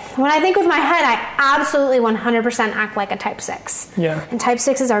I think with my head, I absolutely 100% act like a type 6. Yeah. And type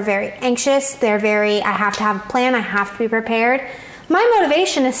 6s are very anxious. They're very, I have to have a plan. I have to be prepared. My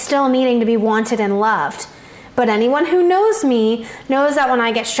motivation is still needing to be wanted and loved. But anyone who knows me knows that when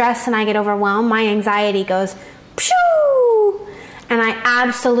I get stressed and I get overwhelmed, my anxiety goes, pshoo! And I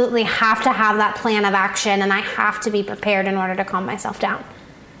absolutely have to have that plan of action, and I have to be prepared in order to calm myself down.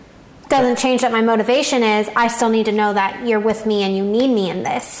 Doesn't change that my motivation is, I still need to know that you're with me and you need me in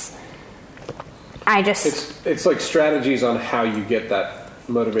this. It's like strategies on how you get that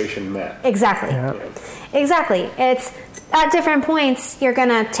motivation met. Exactly. Yeah. Exactly. It's at different points, you're going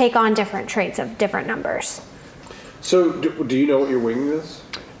to take on different traits of different numbers. So, do you know what your wing is?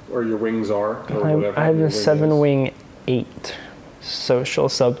 Or your wings are? Or whatever I have your a wing 7-wing 8 social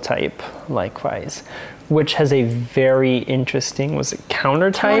subtype, likewise, which has a very interesting,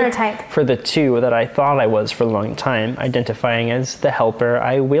 countertype for the 2 that I thought I was for a long time, identifying as the helper.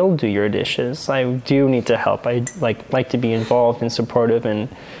 I will do your dishes. I do need to help. I like to be involved and supportive and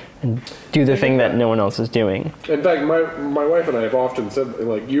do the thing that no one else is doing. In fact, my wife and I have often said,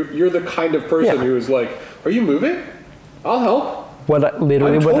 like, you're the kind of person who is like, are you moving? I'll help. I'm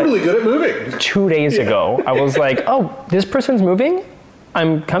totally good at moving. 2 days ago, I was like, oh, this person's moving?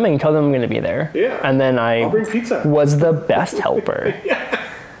 I'm coming. Tell them I'm going to be there. Yeah. And then I'll bring pizza. Was the best helper.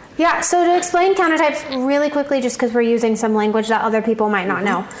 Yeah, so to explain countertypes really quickly, just because we're using some language that other people might not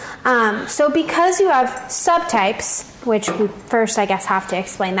know. So because you have subtypes, which we first, I guess, have to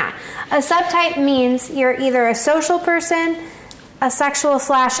explain that. A subtype means you're either a social person, a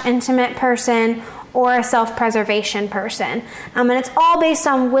sexual/intimate person, or a self-preservation person. And it's all based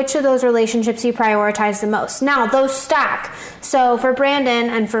on which of those relationships you prioritize the most. Now, those stack. So for Brandon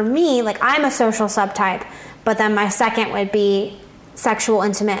and for me, like, I'm a social subtype, but then my second would be sexual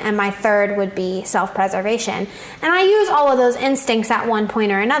intimate, and my third would be self-preservation. And I use all of those instincts at one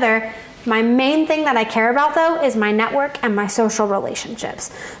point or another. My main thing that I care about, though, is my network and my social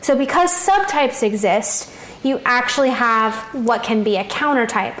relationships. So because subtypes exist, you actually have what can be a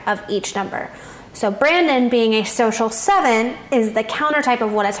countertype of each number. So Brandon, being a social 7, is the countertype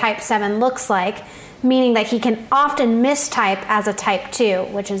of what a type 7 looks like, meaning that he can often mistype as a type 2,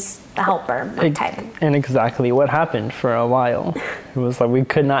 which is the helper type. And exactly what happened for a while. It was like we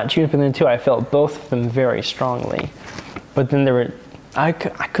could not choose between the 2. I felt both of them very strongly. But then there were, I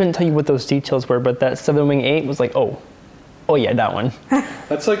couldn't tell you what those details were, but that 7-wing 8 was like, oh yeah, that one.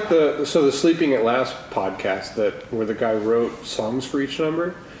 That's like the Sleeping at Last podcast where the guy wrote songs for each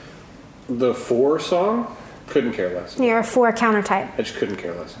number. The 4 song, couldn't care less. You're a 4 countertype. I just couldn't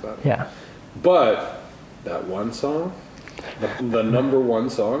care less about it. Yeah. But that one song, the number 1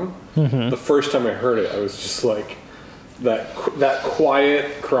 song, the first time I heard it, I was just like, that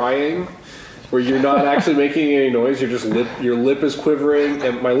quiet crying, where you're not actually making any noise. You're just your lip is quivering,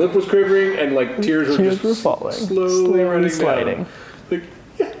 and my lip was quivering, and like tears were just falling, slowly running sliding. down. Like,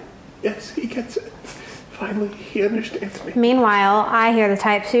 yes, he gets it. Finally, he understands me. Meanwhile, I hear the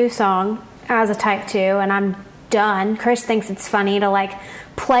type 2 song as a type 2, and I'm done. Chris thinks it's funny to like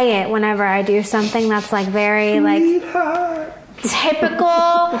play it whenever I do something that's like very like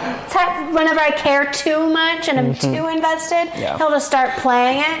typical. Whenever I care too much and I'm too invested, he'll just start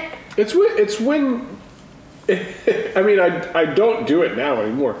playing it. It's when I mean, I don't do it now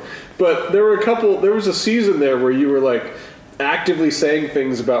anymore, but there was a season there where you were like actively saying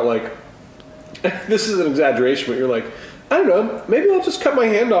things about like, this is an exaggeration, but you're like, I don't know, maybe I'll just cut my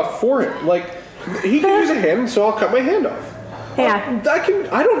hand off for him. Like, he can use a hand, so I'll cut my hand off. Yeah.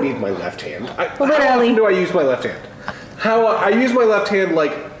 I don't need my left hand. How Literally. often do I use my left hand? I use my left hand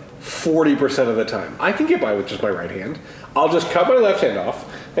like 40% of the time. I can get by with just my right hand. I'll just cut my left hand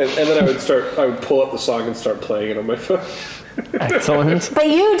off, and then I would pull up the song and start playing it on my phone. Excellent. But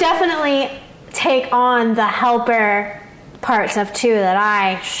you definitely take on the helper parts of 2 that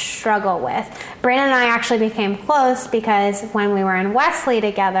I struggle with. Brandon and I actually became close because when we were in Wesley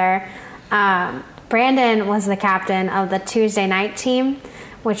together, Brandon was the captain of the Tuesday night team,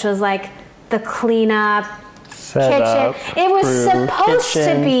 which was like the cleanup, kitchen. It was supposed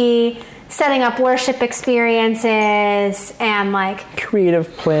to be setting up worship experiences and like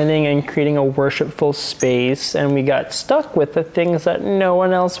creative planning and creating a worshipful space, and we got stuck with the things that no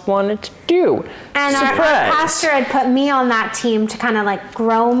one else wanted to do. And our pastor had put me on that team to kind of like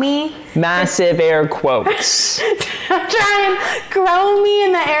grow me. Massive air quotes. Try and grow me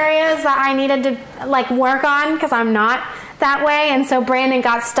in the areas that I needed to like work on, because I'm not that way. And so Brandon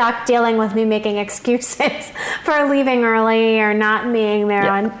got stuck dealing with me making excuses for leaving early or not being there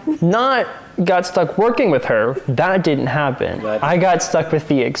on. Not got stuck working with her. That didn't happen. I got stuck with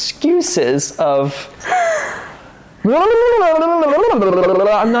the excuses of I'm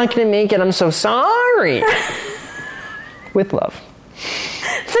not going to make it. I'm so sorry. With love.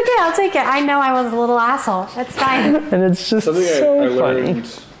 It's okay, I'll take it. I know I was a little asshole. It's fine. And it's just something so I funny.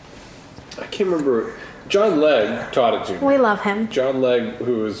 learned. I can't remember. John Legg taught it to me. We love him. John Legg,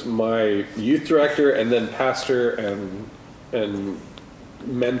 who was my youth director and then pastor and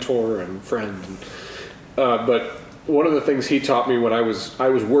mentor and friend. But one of the things he taught me when I was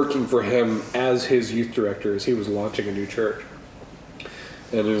working for him as his youth director is he was launching a new church.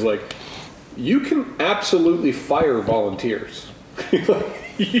 And he was like, you can absolutely fire volunteers.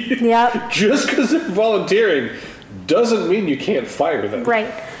 Yep. Just because they're volunteering doesn't mean you can't fire them. Right.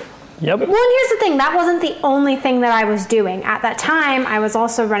 Yep. Well, and here's the thing. That wasn't the only thing that I was doing. At that time, I was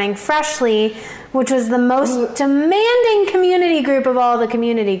also running Freshly, which was the most demanding community group of all the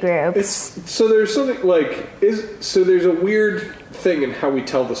community groups. So there's something like... So there's a weird thing in how we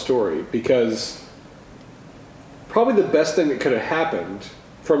tell the story, because probably the best thing that could have happened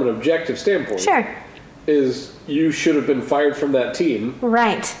from an objective standpoint is you should have been fired from that team.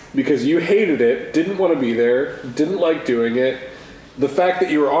 Right. Because you hated it, didn't want to be there, didn't like doing it. The fact that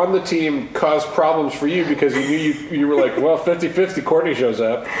you were on the team caused problems for you because you knew you were like, well, 50-50, Courtney shows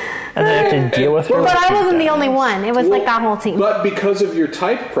up. And I have to deal with her. But I wasn't the only one. It was like that whole team. But because of your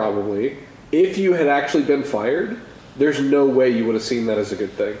type, probably, if you had actually been fired, there's no way you would have seen that as a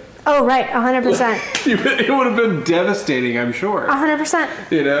good thing. Oh, right, 100%. It would have been devastating, I'm sure.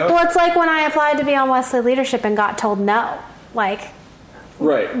 100%. You know? Well, it's like when I applied to be on Wesley Leadership and got told no. Like,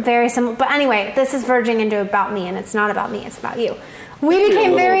 right. Very similar. But anyway, this is verging into about me, and it's not about me, it's about you. We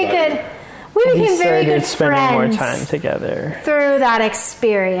became very good. We became very good spending friends more time together through that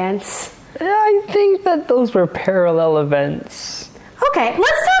experience. I think that those were parallel events. Okay,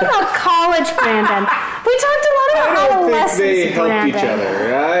 let's talk about college, Brandon. We talked a lot about adolescence, they helped Brandon. each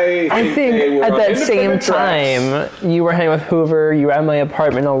other. I think they were at on that same independent tracks. time, you were hanging with Hoover, you were at my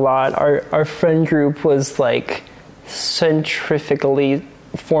apartment a lot. Our friend group was like centrifugally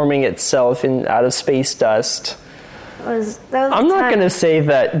forming itself out of space dust. That was I'm not going to say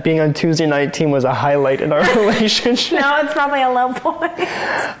that being on Tuesday night team was a highlight in our relationship. No, it's probably a low point.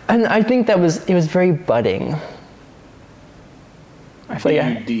 And I think it was very budding. I feel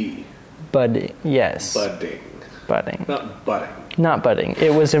like B-U-D. budding, yes. Budding. Budding. Not budding.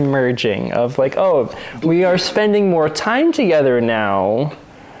 It was emerging of like, oh, we are spending more time together now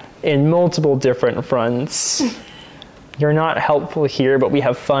in multiple different fronts. You're not helpful here, but we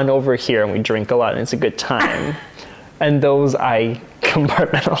have fun over here and we drink a lot and it's a good time. And those I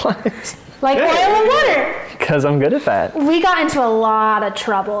compartmentalize. Like oil and water. Because I'm good at that. We got into a lot of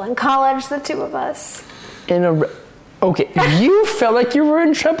trouble in college, the two of us. Okay, you felt like you were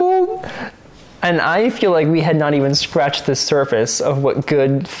in trouble, and I feel like we had not even scratched the surface of what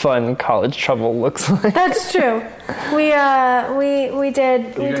good, fun college trouble looks like. That's true. We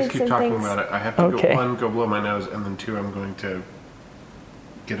did. You we guys did keep some talking things. about it. I have to Okay. go blow my nose, and then 2, I'm going to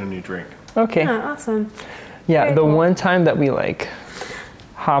get a new drink. Okay. Oh, awesome. Yeah, Very the cool. one time that we like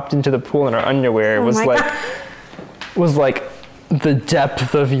hopped into the pool in our underwear Oh was my like God. was like the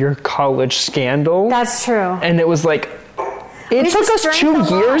depth of your college scandal. That's true. And it was like, it took just us drank 2 a lot.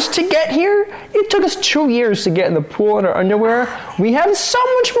 years to get here. It took us 2 years to get in the pool in our underwear. We have so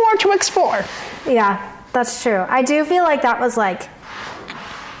much more to explore. Yeah, that's true. I do feel like that was like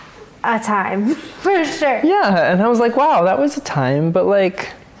a time for sure. Yeah, and I was like, wow, that was a time. But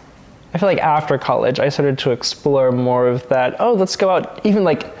like, I feel like after college, I started to explore more of that. Oh, let's go out, even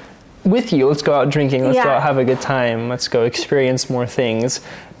like with you, let's go out drinking. Let's go Yeah. out, have a good time. Let's go experience more things.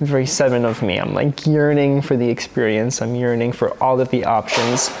 Very 7 of me. I'm like yearning for the experience. I'm yearning for all of the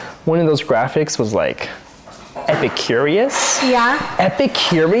options. One of those graphics was like Epicurious. Yeah.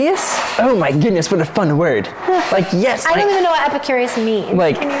 Epicurious? Oh my goodness, what a fun word. Like, yes. I don't even know what Epicurious means.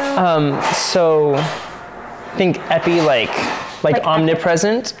 Like, Can you- so think epi like Like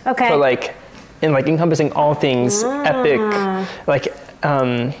omnipresent. Okay. But like encompassing all things epic. Like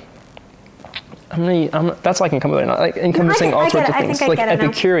that's like encompassing all I get sorts it. of I things. think I Like get it now.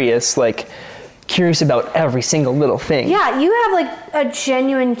 Epicurious, like curious about every single little thing. Yeah, you have like a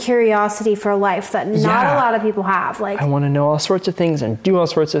genuine curiosity for life that not Yeah. a lot of people have. Like I want to know all sorts of things and do all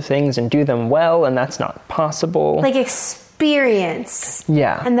sorts of things and do them well, and that's not possible. like experience.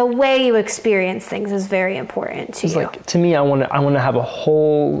 Yeah. And the way you experience things is very important to It's you. like, to me, I want to have a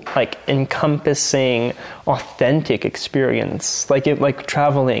whole like encompassing, authentic experience. Like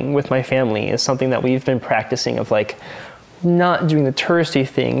traveling with my family is something that we've been practicing of like not doing the touristy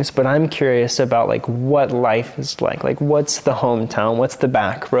things, but I'm curious about like what life is like what's the hometown, what's the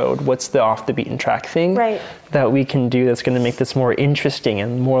back road, what's the off the beaten track thing Right. that we can do that's going to make this more interesting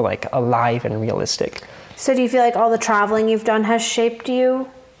and more like alive and realistic. So do you feel like all the traveling you've done has shaped you?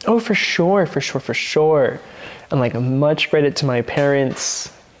 Oh, for sure. And like much credit to my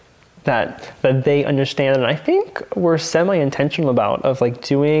parents that they understand, and I think we're semi-intentional about of like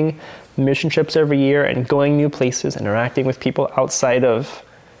doing mission trips every year and going new places, interacting with people outside of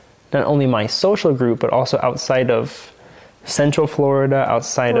not only my social group, but also outside of Central Florida,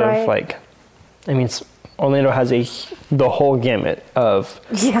 outside Right. of like, I mean, Orlando has the whole gamut of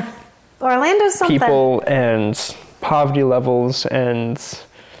Yeah. Orlando's something. people and poverty levels and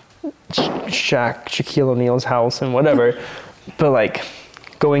Shaquille O'Neal's house and whatever. But like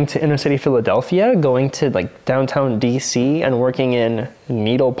going to inner city Philadelphia, going to like downtown DC and working in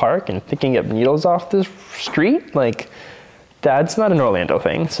Needle Park and picking up needles off the street, like that's not an Orlando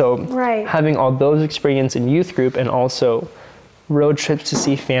thing. So Right. having all those experience in youth group and also road trips to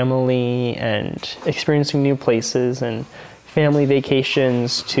see family and experiencing new places and family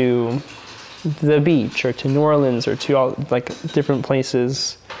vacations to the beach or to New Orleans or to all like different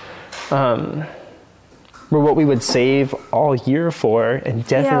places were what we would save all year for, and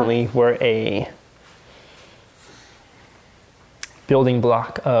definitely were a building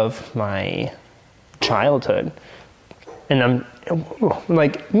block of my childhood. And I'm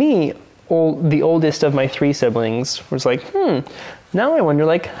like me, the oldest of my 3 siblings was like, now I wonder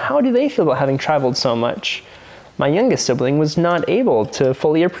like how do they feel about having traveled so much? My youngest sibling was not able to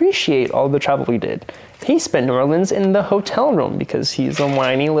fully appreciate all the travel we did. He spent New Orleans in the hotel room because he's a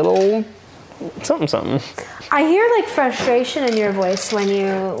whiny little something. I hear like frustration in your voice when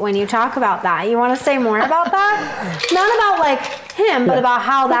you talk about that. You want to say more about that? Not about like him, but about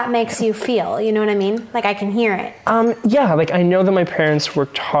how that makes you feel. You know what I mean? Like I can hear it. Yeah, like I know that my parents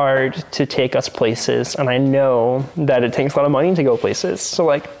worked hard to take us places, and I know that it takes a lot of money to go places. So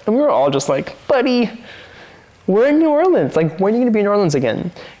like, and we were all just like, buddy, we're in New Orleans. Like, when are you gonna be in New Orleans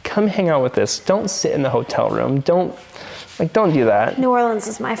again? Come hang out with us. Don't sit in the hotel room. Don't do that. New Orleans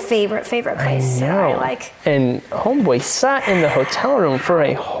is my favorite place. I know. I like. And homeboy sat in the hotel room for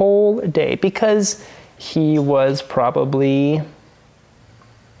a whole day because he was probably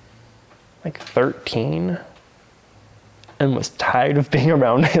like 13 and was tired of being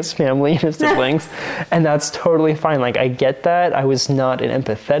around his family and his siblings. And that's totally fine. Like, I get that. I was not an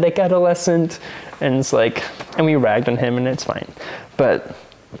empathetic adolescent. And it's like, and we ragged on him and it's fine. But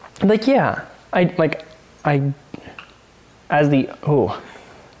like, yeah, I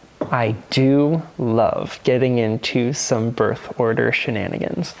do love getting into some birth order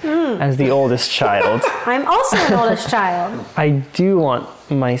shenanigans as the oldest child. I'm also an oldest child. I do want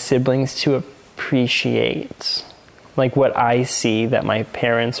my siblings to appreciate like what I see that my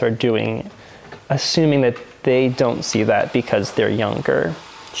parents are doing, assuming that they don't see that because they're younger.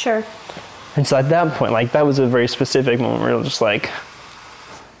 Sure. And so at that point, like that was a very specific moment where it was just like,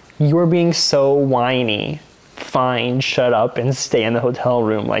 you're being so whiny. Fine, shut up and stay in the hotel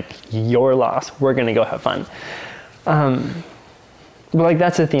room. Like, your loss. We're gonna go have fun. But like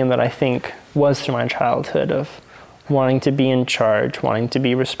that's a theme that I think was through my childhood of wanting to be in charge, wanting to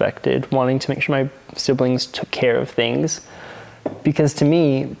be respected, wanting to make sure my siblings took care of things. Because to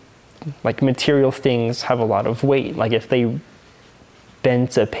me, like material things have a lot of weight. Like if they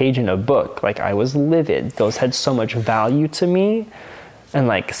bent a page in a book, like I was livid. Those had so much value to me. And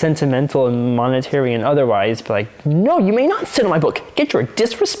like sentimental and monetary and otherwise, but like, no, you may not sit on my book. Get your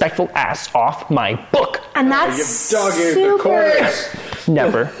disrespectful ass off my book. And that's super.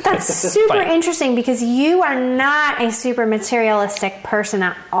 Never. That's super interesting because you are not a super materialistic person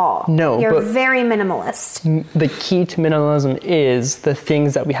at all. No, you're very minimalist. The key to minimalism is the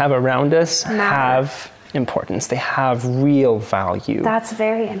things that we have around us have importance. They have real value. That's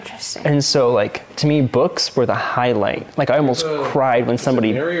very interesting. And so, like, to me, books were the highlight. Like, I almost cried when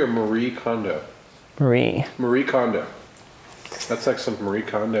somebody... Mary or Marie Kondo? Marie Kondo. That's like some Marie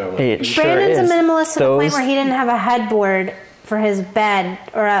Kondo. It sure Brandon's is. a minimalist to the point where he didn't have a headboard for his bed,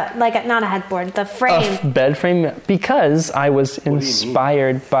 or not a headboard, the frame. A bed frame, because I was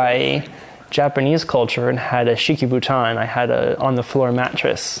inspired by Japanese culture and had a shikibutan. I had a on-the-floor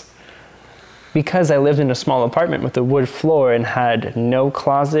mattress. Because I lived in a small apartment with a wood floor and had no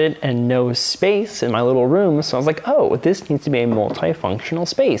closet and no space in my little room, so I was like, oh, this needs to be a multifunctional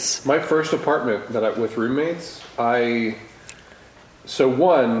space. My first apartment with roommates, I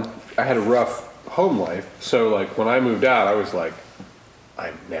had a rough home life, so like when I moved out, I was like,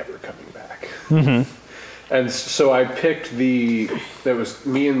 I'm never coming back. Mm-hmm. And so I picked that was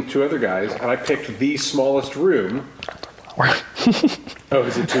me and 2 other guys, and I picked the smallest room. Oh,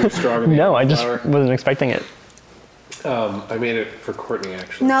 is it too strong? No, I just wasn't expecting it. I made it for Courtney,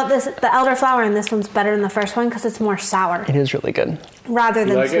 actually. No, the elderflower in this one's better than the first one because it's more sour. It is really good. Rather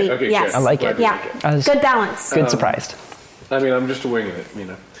than sweet. It? Okay, yes. good. I like it. Yeah. Good balance. Good surprised. I mean, I'm just winging it, you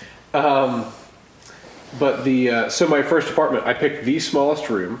know. But so my first apartment, I picked the smallest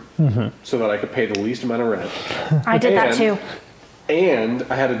room so that I could pay the least amount of rent. I did that too. And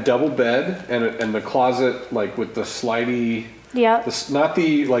I had a double bed and the closet, like with the slidey. Yeah. Not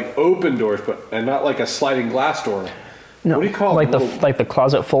the like open doors, and not like a sliding glass door. No, what do you call it? Like the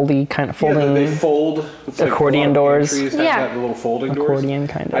closet folding kind of folding. Yeah, they fold. It's accordion like doors. Yeah, the little folding accordion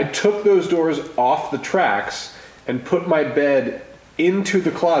doors. Kind of. I took those doors off the tracks and put my bed into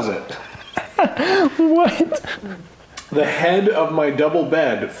the closet. What? the head of my double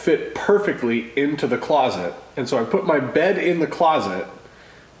bed fit perfectly into the closet. And so I put my bed in the closet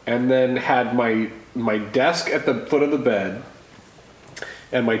and then had my desk at the foot of the bed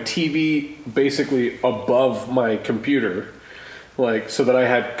and my TV basically above my computer. Like, so that I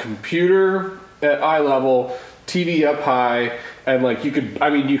had computer at eye level, TV up high, and like you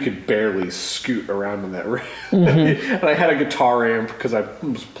could barely scoot around in that room. And I had a guitar amp because I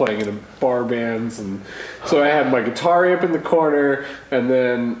was playing in a bar bands, and so I had my guitar amp in the corner, and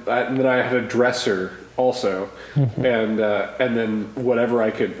then I had a dresser also, and then whatever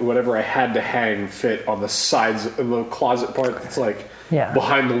I had to hang fit on the sides of the closet part that's like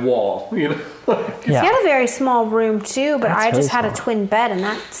behind the wall, you know. You had a very small room too, but That's I just really had a twin bed, and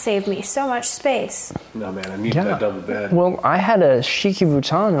that saved me so much space. No man, I needed that double bed. Well, I had a Shiki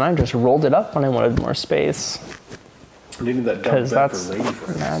futon, and I just rolled it up when I wanted more space. I needed that double bed That's for lady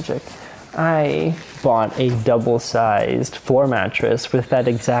friends. magic. I bought a double-sized floor mattress with that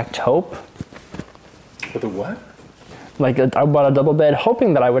exact hope. With a what? Like, I bought a double bed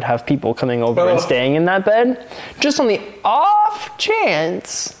hoping that I would have people coming over and staying in that bed. Just on the off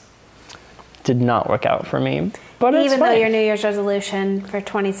chance. Did not work out for me. But it's Even though fine. your New Year's resolution for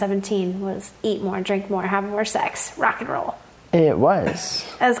 2017 was eat more, drink more, have more sex, rock and roll. It was.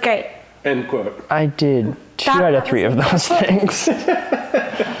 That was great. End quote. I did 2 out of 3 of those things.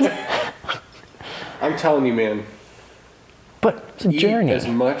 I'm telling you, man. But it's a Eat journey. as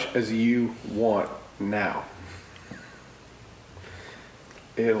much as you want now.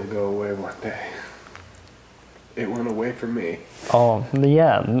 It'll go away one day. It went away from me. Oh,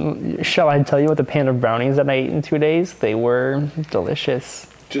 yeah. Shall I tell you what the pan of brownies that I ate in 2 days? They were delicious.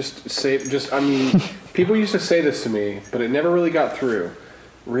 I mean, people used to say this to me, but it never really got through.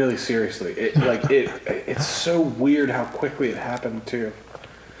 Really seriously. It's so weird how quickly it happened too.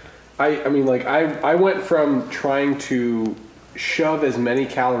 I went from trying to shove as many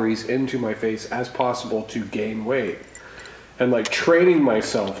calories into my face as possible to gain weight. And like training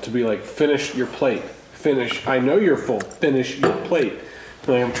myself to be like, finish your plate. Finish. I know you're full. Finish your plate.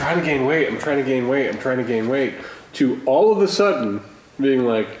 Like, I'm trying to gain weight. I'm trying to gain weight. I'm trying to gain weight. To all of a sudden being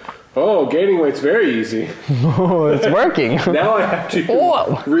like, oh, gaining weight's very easy. Oh, it's working. Now I have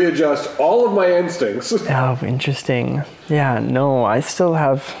to readjust all of my instincts. Oh, interesting. Yeah, no, I still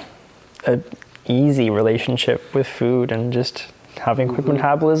have an easy relationship with food and just having quick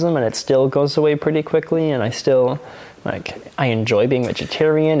metabolism, and it still goes away pretty quickly, and I still... I enjoy being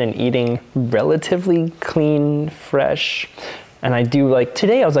vegetarian and eating relatively clean, fresh. And I do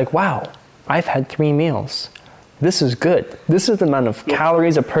today I was like, wow, I've had 3 meals. This is good. This is the amount of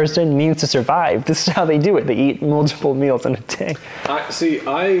calories a person needs to survive. This is how they do it. They eat multiple meals in a day.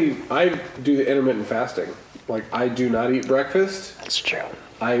 I do the intermittent fasting. Like, I do not eat breakfast. That's true.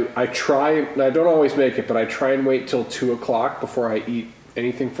 I try, and I don't always make it, but I try and wait till 2 o'clock before I eat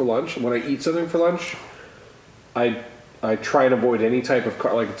anything for lunch. When I eat something for lunch, I try and avoid any type of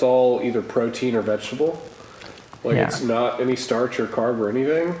it's all either protein or vegetable. It's not any starch or carb or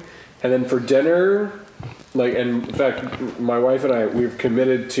anything. And then for dinner, and in fact, my wife and I, we've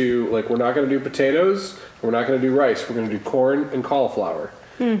committed to we're not going to do potatoes, we're not going to do rice, we're going to do corn and cauliflower,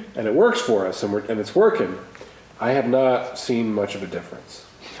 and it works for us, and it's working. I have not seen much of a difference.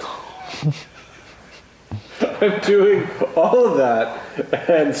 I'm doing all of that,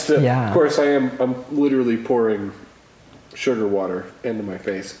 and still, of course, I'm literally pouring sugar water into my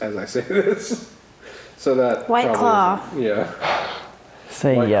face as I say this, so that White Claw. I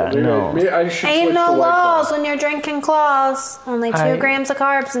should Ain't switch no to White laws Claw. when you're drinking claws. Only 2 grams of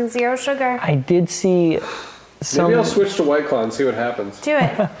carbs and 0 sugar. I did see some... Maybe I'll switch to White Claw and see what happens. Do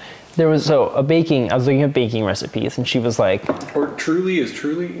it. There was I was looking at baking recipes, and she was like... Or Truly.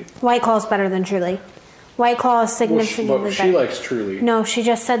 White Claw is better than Truly. White Claw is significantly better. She likes Truly. No, she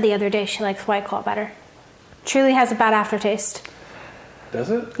just said the other day she likes White Claw better. Truly has a bad aftertaste. Does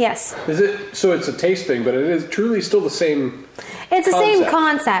it? Yes. Is it? So it's a taste thing, but it is Truly still the same. It's the same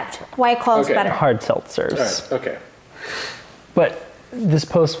concept. White Claw is better. Hard seltzers. All right, okay. But this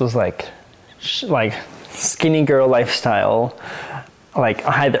post was like skinny girl lifestyle,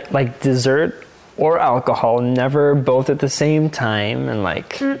 either dessert or alcohol, never both at the same time, and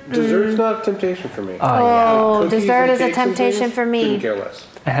Dessert's not a temptation for me. Oh, Cookies dessert and is a cakes and temptation things, for me. Couldn't care less.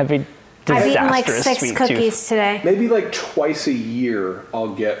 I have a I've eaten disastrous 6 sweet cookies tooth. today. Maybe twice a year,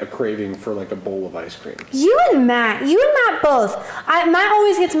 I'll get a craving for a bowl of ice cream. You and Matt both. Matt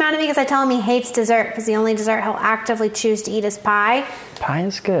always gets mad at me because I tell him he hates dessert because the only dessert he'll actively choose to eat is pie. Pie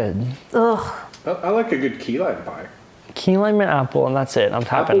is good. Ugh. I like a good key lime pie. Key lime and apple, and that's it. I'm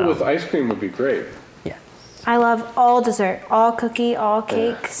tapping Apple out. with ice cream would be great. Yeah. I love all dessert, all cookie, all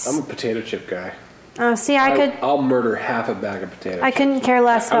cakes. I'm a potato chip guy. Oh, see, I'll murder half a bag of potato chips. I couldn't care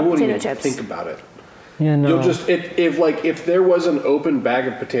less about wouldn't potato even chips. think about it. Yeah, no. You'll just if there was an open bag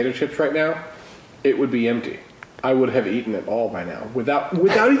of potato chips right now, it would be empty. I would have eaten it all by now without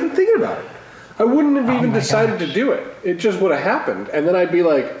even thinking about it. I wouldn't have even decided to do it. It just would have happened, and then I'd be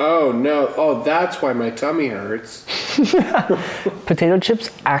like, "Oh no! Oh, that's why my tummy hurts." Potato chips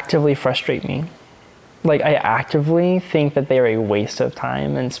actively frustrate me. Like, I actively think that they're a waste of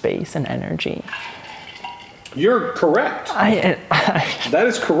time and space and energy. You're correct. That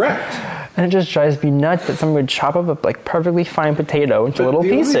is correct. And it just drives me nuts that someone would chop up a perfectly fine potato into little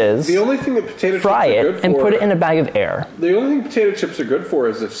pieces. The only thing that potato fry chips are it good for, and put it in a bag of air. The only thing potato chips are good for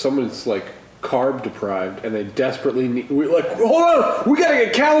is if someone's like carb deprived and they desperately need. Hold on, we gotta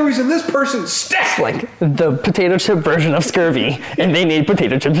get calories in this person's stack. Like the potato chip version of scurvy, and they need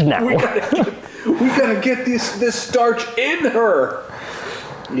potato chips now. We gotta get this starch in her.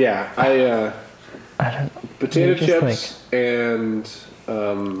 Yeah, I don't. Potato chips and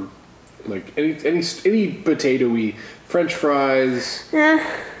like any potatoey French fries,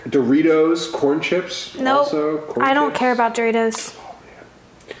 Doritos, corn chips. Nope. Also, corn I don't chips. care about Doritos.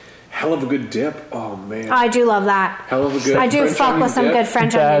 Hell of a good dip. Oh man. I do love that. Hell of a good. I do French fuck onion with some dip. good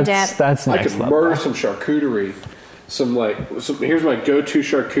French onion dip. That's I next could level. murder some charcuterie. Here's my go-to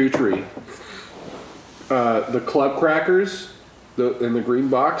charcuterie. The club crackers, in the green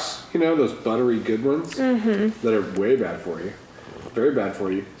box. You know, those buttery good ones that are way bad for you. Very bad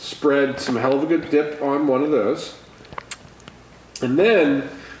for you. Spread some hell of a good dip on one of those. And then,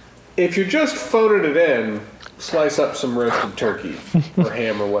 if you're just phoning it in, slice up some roasted turkey or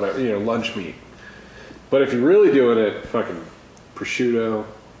ham or whatever, lunch meat. But if you're really doing it, fucking prosciutto,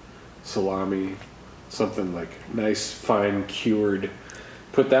 salami, something like nice, fine cured.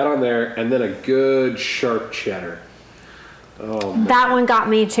 Put that on there, and then a good sharp cheddar. Oh, man. That one got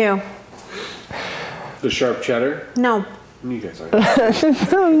me too. The sharp cheddar? No. You guys aren't.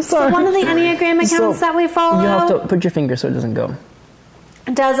 I'm sorry. So one of the Enneagram accounts that we follow You have to put your finger so it doesn't go.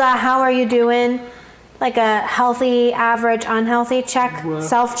 does a how are you doing, like a healthy, average, unhealthy check,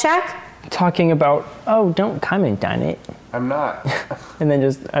 self-check. Talking about, don't comment on it. I'm not. And then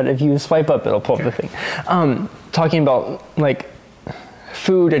just, if you swipe up, it'll pull up the thing. Talking about, like,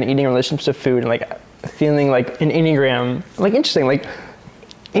 food and eating relationships to food and, like, feeling like an Enneagram, like, interesting, like,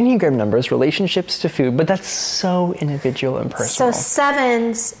 Enneagram numbers, relationships to food, but that's so individual and personal. So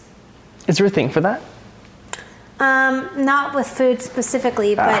 7s. Is there a thing for that? Not with food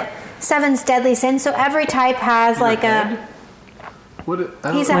specifically, but 7's deadly sin. So every type has like a.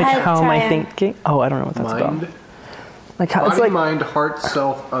 He's a Like, head how am I triad. thinking? Oh, I don't know what that's Mind, about. Like, how, body, it's like, mind, heart,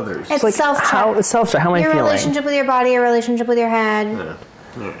 self, others. It's like self-check. how am I your feeling? relationship with your body, your relationship with your head.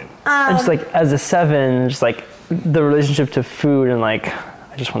 And just like as a 7, just like the relationship to food and like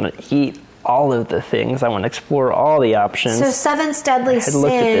I just want to eat all of the things. I want to explore all the options. So 7's deadly had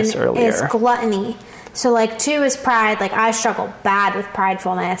looked at this sin earlier. is gluttony. So like 2 is pride. Like I struggle bad with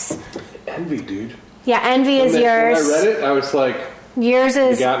pridefulness. Envy, dude. Yeah, envy is yours. When I read it, I was like, Yours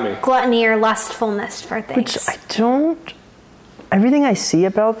is got me. gluttony or lustfulness for things. Which I don't. Everything I see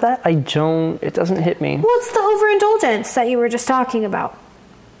about that, it doesn't hit me. Well, it's the overindulgence that you were just talking about.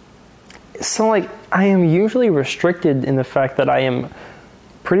 So like I am usually restricted in the fact that I am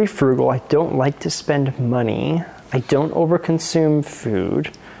pretty frugal. I don't like to spend money. I don't overconsume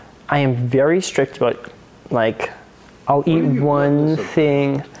food. I am very strict about like I'll eat one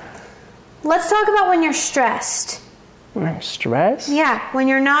thing. Let's talk about when you're stressed. When I'm stressed? Yeah, when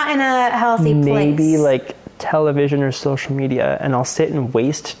you're not in a healthy place. Maybe like television or social media, and I'll sit and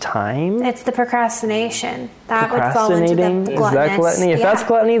waste time. It's the procrastination. That would fall into Procrastinating? the Is gluttonous. that gluttony? If Yeah. that's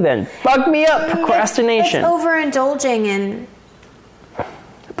gluttony, then fuck me up. Procrastination. It's overindulging and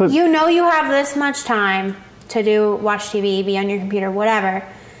But- you know you have this much time to watch TV, be on your computer, whatever.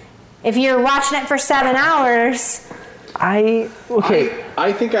 If you're watching it for 7 hours, I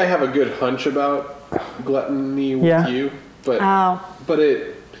think I have a good hunch about gluttony with Yeah. you, but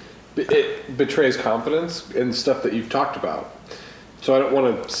it betrays confidence in stuff that you've talked about. So I don't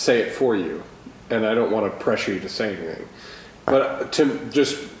want to say it for you, and I don't want to pressure you to say anything. But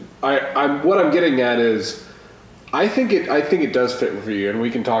what I'm getting at is, I think it does fit for you, and we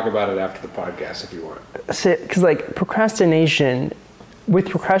can talk about it after the podcast if you want. because like procrastination, with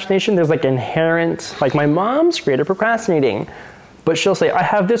procrastination, there's like inherent, like my mom's great at procrastinating, but she'll say, I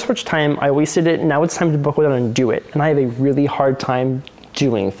have this much time, I wasted it, now it's time to buckle down and do it. And I have a really hard time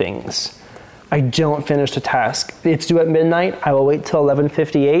doing things. I don't finish the task. It's due at midnight, I will wait till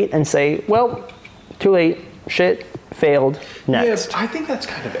 11:58 and say, well, too late, shit, failed, next. Yeah, I think that's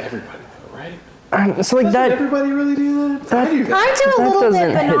kind of everybody, though, right? So like Doesn't that. everybody really do that? I do that. I do a That little doesn't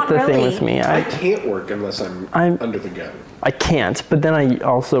bit, but hit not the really. thing with me. I can't work unless I'm under the gun. I can't, but then I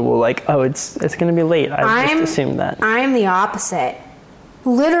also will like, oh, it's going to be late. I just assumed that. I'm the opposite.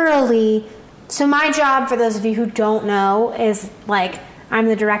 Literally, so my job, for those of you who don't know, is like I'm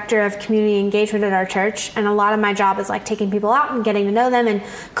the director of community engagement at our church, and a lot of my job is like taking people out and getting to know them and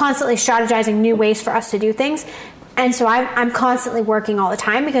constantly strategizing new ways for us to do things. And so I'm constantly working all the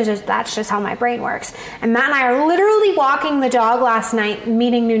time because that's just how my brain works. And Matt and I are literally walking the dog last night,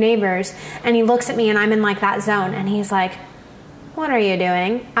 meeting new neighbors, and he looks at me and I'm in like that zone, and he's like, "What are you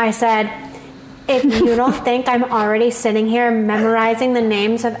doing?" I said, "If you don't think I'm already sitting here memorizing the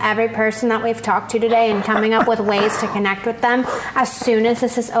names of every person that we've talked to today and coming up with ways to connect with them as soon as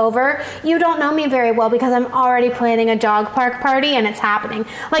this is over, you don't know me very well, because I'm already planning a dog park party and it's happening."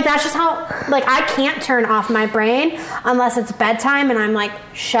 Like, that's just how, like, I can't turn off my brain unless it's bedtime and I'm like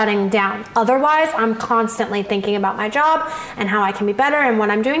shutting down. Otherwise, I'm constantly thinking about my job and how I can be better and what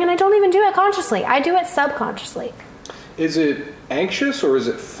I'm doing, and I don't even do it consciously. I do it subconsciously. Is it anxious or is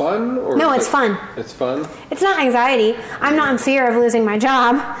it fun? Or No, it's fun. It's fun? It's not anxiety. I'm not in fear of losing my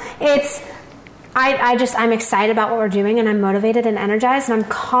job. It's, I'm excited about what we're doing, and I'm motivated and energized, and I'm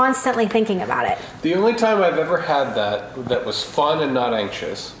constantly thinking about it. The only time I've ever had that was fun and not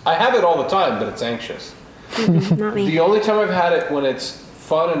anxious. I have it all the time, but it's anxious. Not me. The only time I've had it when it's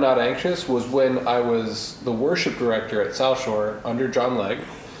fun and not anxious was when I was the worship director at South Shore under John Legg.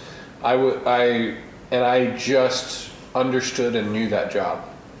 I just understood and knew that job.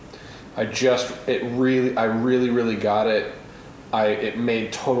 I really got it. It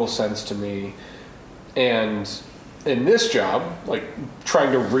made total sense to me. And in this job, like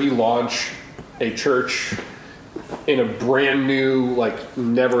trying to relaunch a church in a brand new, like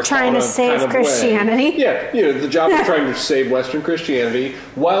never Trying to save kind of Christianity. way. Yeah, the job of trying to save Western Christianity,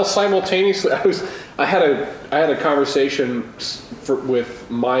 while simultaneously I had a conversation with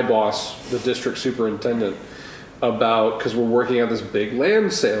my boss, the district superintendent, about, because we're working on this big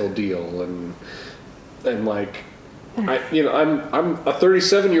land sale deal, and like I'm a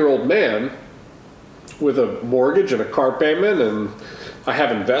 37-year-old man with a mortgage and a car payment, and I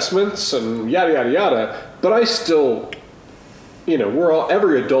have investments and yada yada yada, but I still,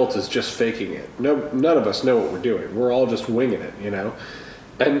 every adult is just faking it. None of us know what we're doing. We're all just winging it,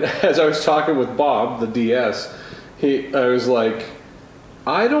 And as I was talking with Bob, the DS, I was like,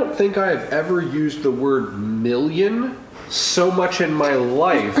 I don't think I have ever used the word million so much in my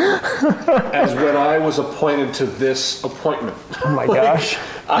life as when I was appointed to this appointment. Oh my gosh.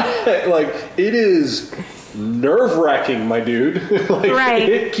 It is nerve-wracking, my dude. Right.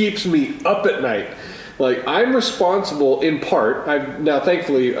 It keeps me up at night. Like, I'm responsible in part.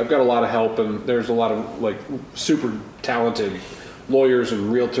 Thankfully, I've got a lot of help, and there's a lot of like super talented lawyers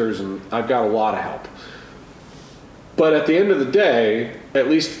and realtors, and I've got a lot of help. But at the end of the day, at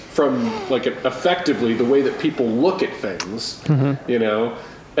least from like effectively the way that people look at things, at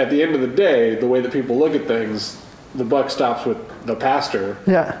the end of the day, the way that people look at things, the buck stops with the pastor.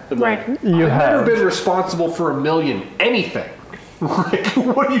 Yeah. And Right. I've never been responsible for $1 million anything.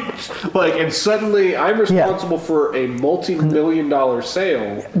 What do you and suddenly I'm responsible for a multi-million-dollar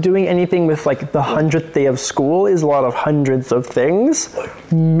sale. Doing anything with like the 100th day of school is a lot of hundreds of things.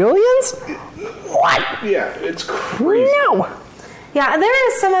 Millions? What? Yeah, it's crazy. No. Yeah, there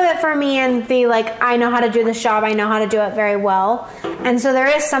is some of it for me in the, like, I know how to do this job, I know how to do it very well. And so there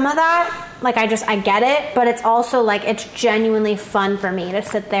is some of that, like, I get it, but it's also, like, it's genuinely fun for me to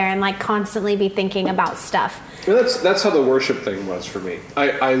sit there and, like, constantly be thinking about stuff. And that's how the worship thing was for me.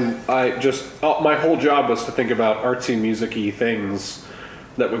 I just, my whole job was to think about artsy, music-y things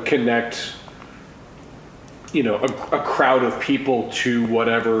that would connect, a crowd of people to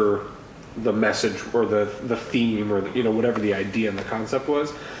whatever the message or the theme or whatever the idea and the concept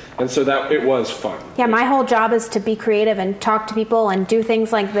was, and so that it was fun. Yeah, my whole job is to be creative and talk to people and do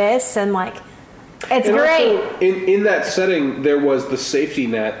things like this, and like it's and great. Also, in that setting, there was the safety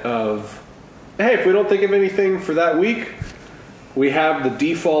net of, hey, if we don't think of anything for that week, we have the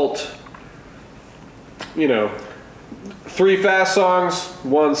default, 3 fast songs,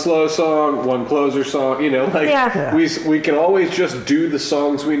 1 slow song, 1 closer song. We can always just do the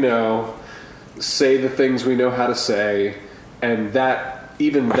songs we know, say the things we know how to say, and that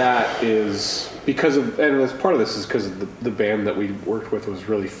is because of, and as part of this is because of the band that we worked with was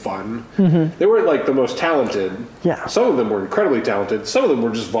really fun. Mm-hmm. They weren't like the most talented. Yeah. Some of them were incredibly talented. Some of them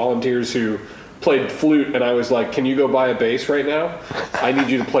were just volunteers who played flute, and I was like, can you go buy a bass right now? I need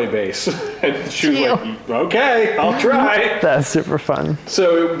you to play bass. And she was like, okay, I'll try. That's super fun.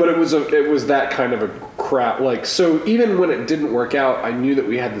 So, but it was that kind of a crap. Like, so even when it didn't work out, I knew that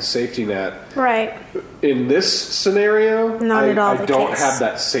we had the safety net. Right. In this scenario, Not at all I the don't case. have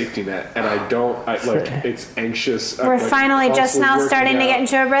that safety net, and it's anxious. We're finally just now starting to get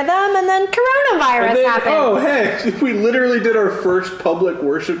into a rhythm, and then coronavirus happened. Oh, hey, we literally did our first public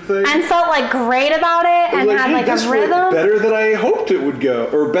worship thing. And felt like great about it, and had like this a went rhythm. better than I hoped it would go,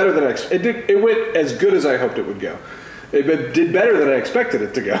 or better than it went as good as I hoped it would go. It did better than I expected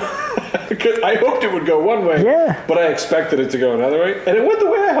it to go. I hoped it would go one way, but I expected it to go another way, and it went the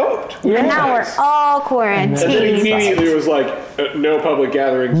way I hoped. And now we're all quarantined. And then immediately it was like, no public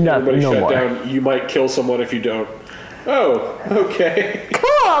gatherings, everybody shut more. down. You might kill someone if you don't. Oh, okay.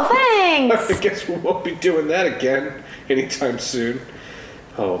 Cool, thanks. I guess we won't be doing that again anytime soon.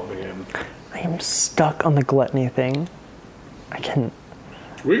 Oh, man. I am stuck on the gluttony thing. I can.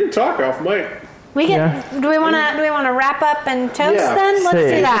 We can talk off mic. We can. Do we want to wrap up and toast then? Let's do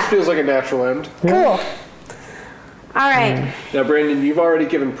This that. feels like a natural end. Cool. All right. Now, Brandon, you've already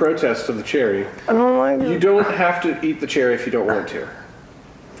given protest to the cherry. I don't like You don't have to eat the cherry if you don't want to.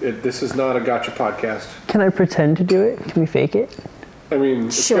 This is not a gotcha podcast. Can I pretend to do it? Can we fake it? I mean,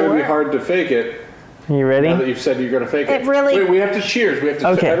 it's going to be hard to fake it. Are you ready? Now that you've said you're going to fake it. It really- Wait, we have to cheers. We have to.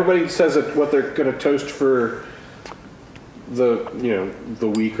 Okay. Everybody says what they're going to toast for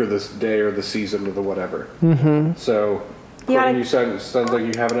the week or this day or the season or the whatever. Mm-hmm. So, Courtney, you sounds like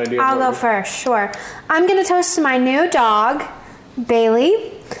you have an idea. I'll go first. Sure. I'm going to toast to my new dog,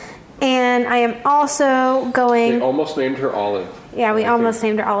 Bailey, and I am also going. They almost named her Olive. Yeah, we I almost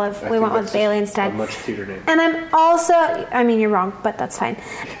think- named her Olive. I We think went with that's Bailey instead. A much cuter name. And I'm also, I mean, you're wrong, but that's fine.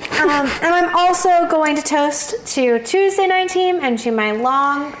 And I'm also going to toast to Tuesday Night Team and to my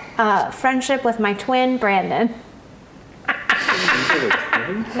long friendship with my twin, Brandon.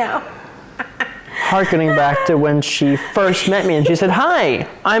 No. Harkening back to when she first met me and she said, "Hi,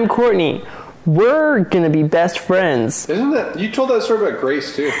 I'm Courtney. We're gonna be best friends." Isn't that you told that story about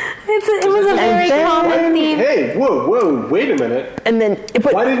Grace too? It was a very then- common theme. Hey, whoa, wait a minute. And then,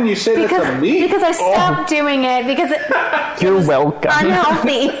 Why didn't you say that to me? Because I stopped doing it because it you're was welcome.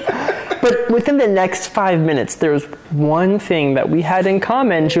 unhealthy. But within the next 5 minutes, there was one thing that we had in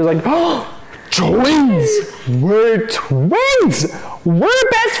common. She was like, "Oh, twins! We're twins! We're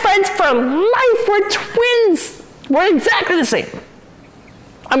best friends for life! We're twins! We're exactly the same.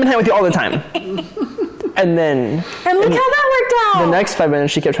 I'm gonna hang with you all the time." And then... And look how that worked out. The next 5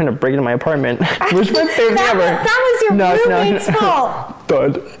 minutes, she kept trying to break into my apartment, which was my favorite thing ever. That was your roommate's fault.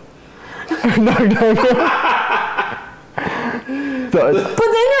 Thud. No. Thud. But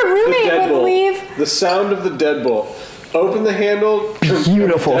then your roommate would Deadbolt. leave. The sound of the deadbolt. Open the handle.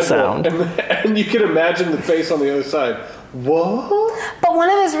 Beautiful Deadbolt. sound. And you can imagine the face on the other side. What? But one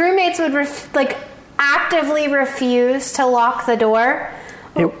of his roommates would actively refuse to lock the door.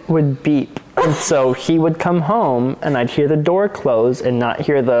 It would beep. And so he would come home, and I'd hear the door close and not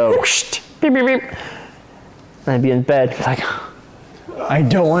hear the whoosh, beep, beep, beep. And I'd be in bed. He's like, "I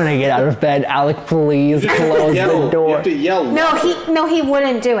don't want to get out of bed. Alec, please close Yell. the You door." have to yell. No, he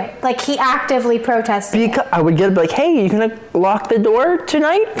wouldn't do it. Like, he actively protested. Because I would get up like, "Hey, you gonna lock the door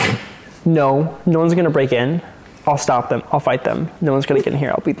tonight?" No one's gonna break in. I'll stop them. I'll fight them. No one's gonna get in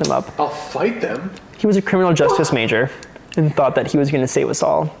here. I'll beat them up. I'll fight them. He was a criminal justice major and thought that he was gonna save us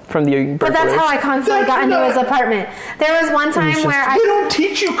all from the But that's how I constantly got into his apartment. There was one time where They don't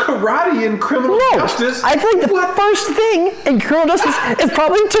teach you karate in criminal No, justice. I feel like the first thing in criminal justice is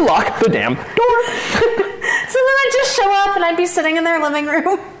probably to lock the damn door. So then I'd just show up and I'd be sitting in their living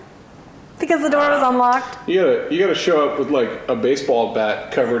room because the door was unlocked. You gotta show up with like a baseball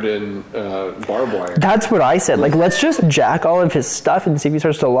bat covered in barbed wire. That's what I said. Like, let's just jack all of his stuff and see if he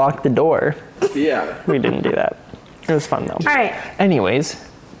starts to lock the door. Yeah. We didn't do that. It was fun though. All right. Anyways,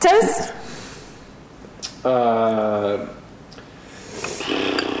 Toast.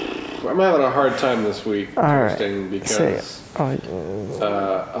 I'm having a hard time this week all right. toasting Say because it.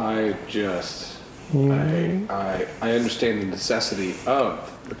 I understand the necessity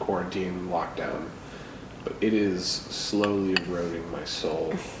of the quarantine lockdown, but it is slowly eroding my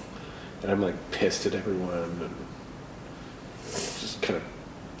soul, and I'm like pissed at everyone and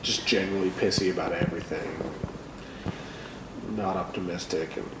just generally pissy about everything, not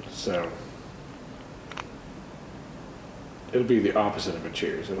optimistic, and so it'll be the opposite of a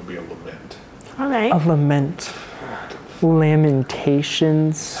cheers. It'll be a lament. All right. A lament.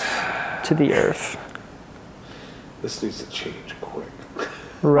 Lamentations to the earth. This needs to change quick.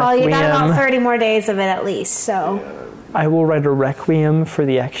 Well, you got about Requiem. 30 more days of it at least, so. I will write a requiem for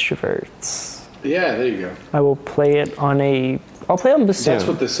the extroverts. Yeah, there you go. I will play it on a I'll play on bassoon. That's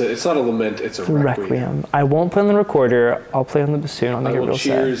what this is. It's not a lament, it's a requiem. I won't play on the recorder. I'll play on the bassoon. I'll make it real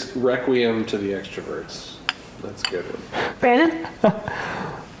cheers requiem to the extroverts. That's a good one. Brandon?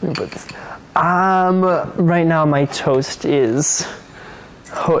 Let me put this. Right now my toast is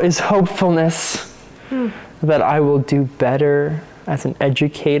hopefulness that I will do better as an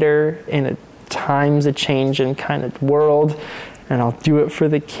educator in a times a changing kind of world, and I'll do it for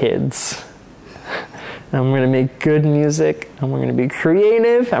the kids. And we're going to make good music, and we're going to be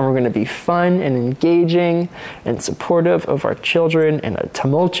creative, and we're going to be fun and engaging and supportive of our children in a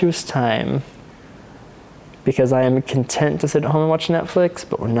tumultuous time. Because I am content to sit at home and watch Netflix,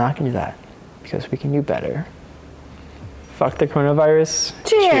 but we're not going to do that. Because we can do better. Fuck the coronavirus.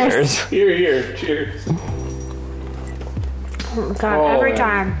 Cheers. Here, here. Cheers. Oh, God, every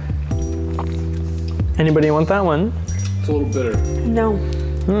time. Anybody want that one? It's a little bitter. No.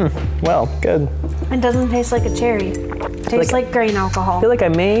 Well, good. It doesn't taste like a cherry. It tastes like grain alcohol. I feel like I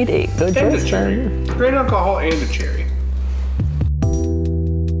made a good And choice. a cherry. Grain alcohol and a cherry.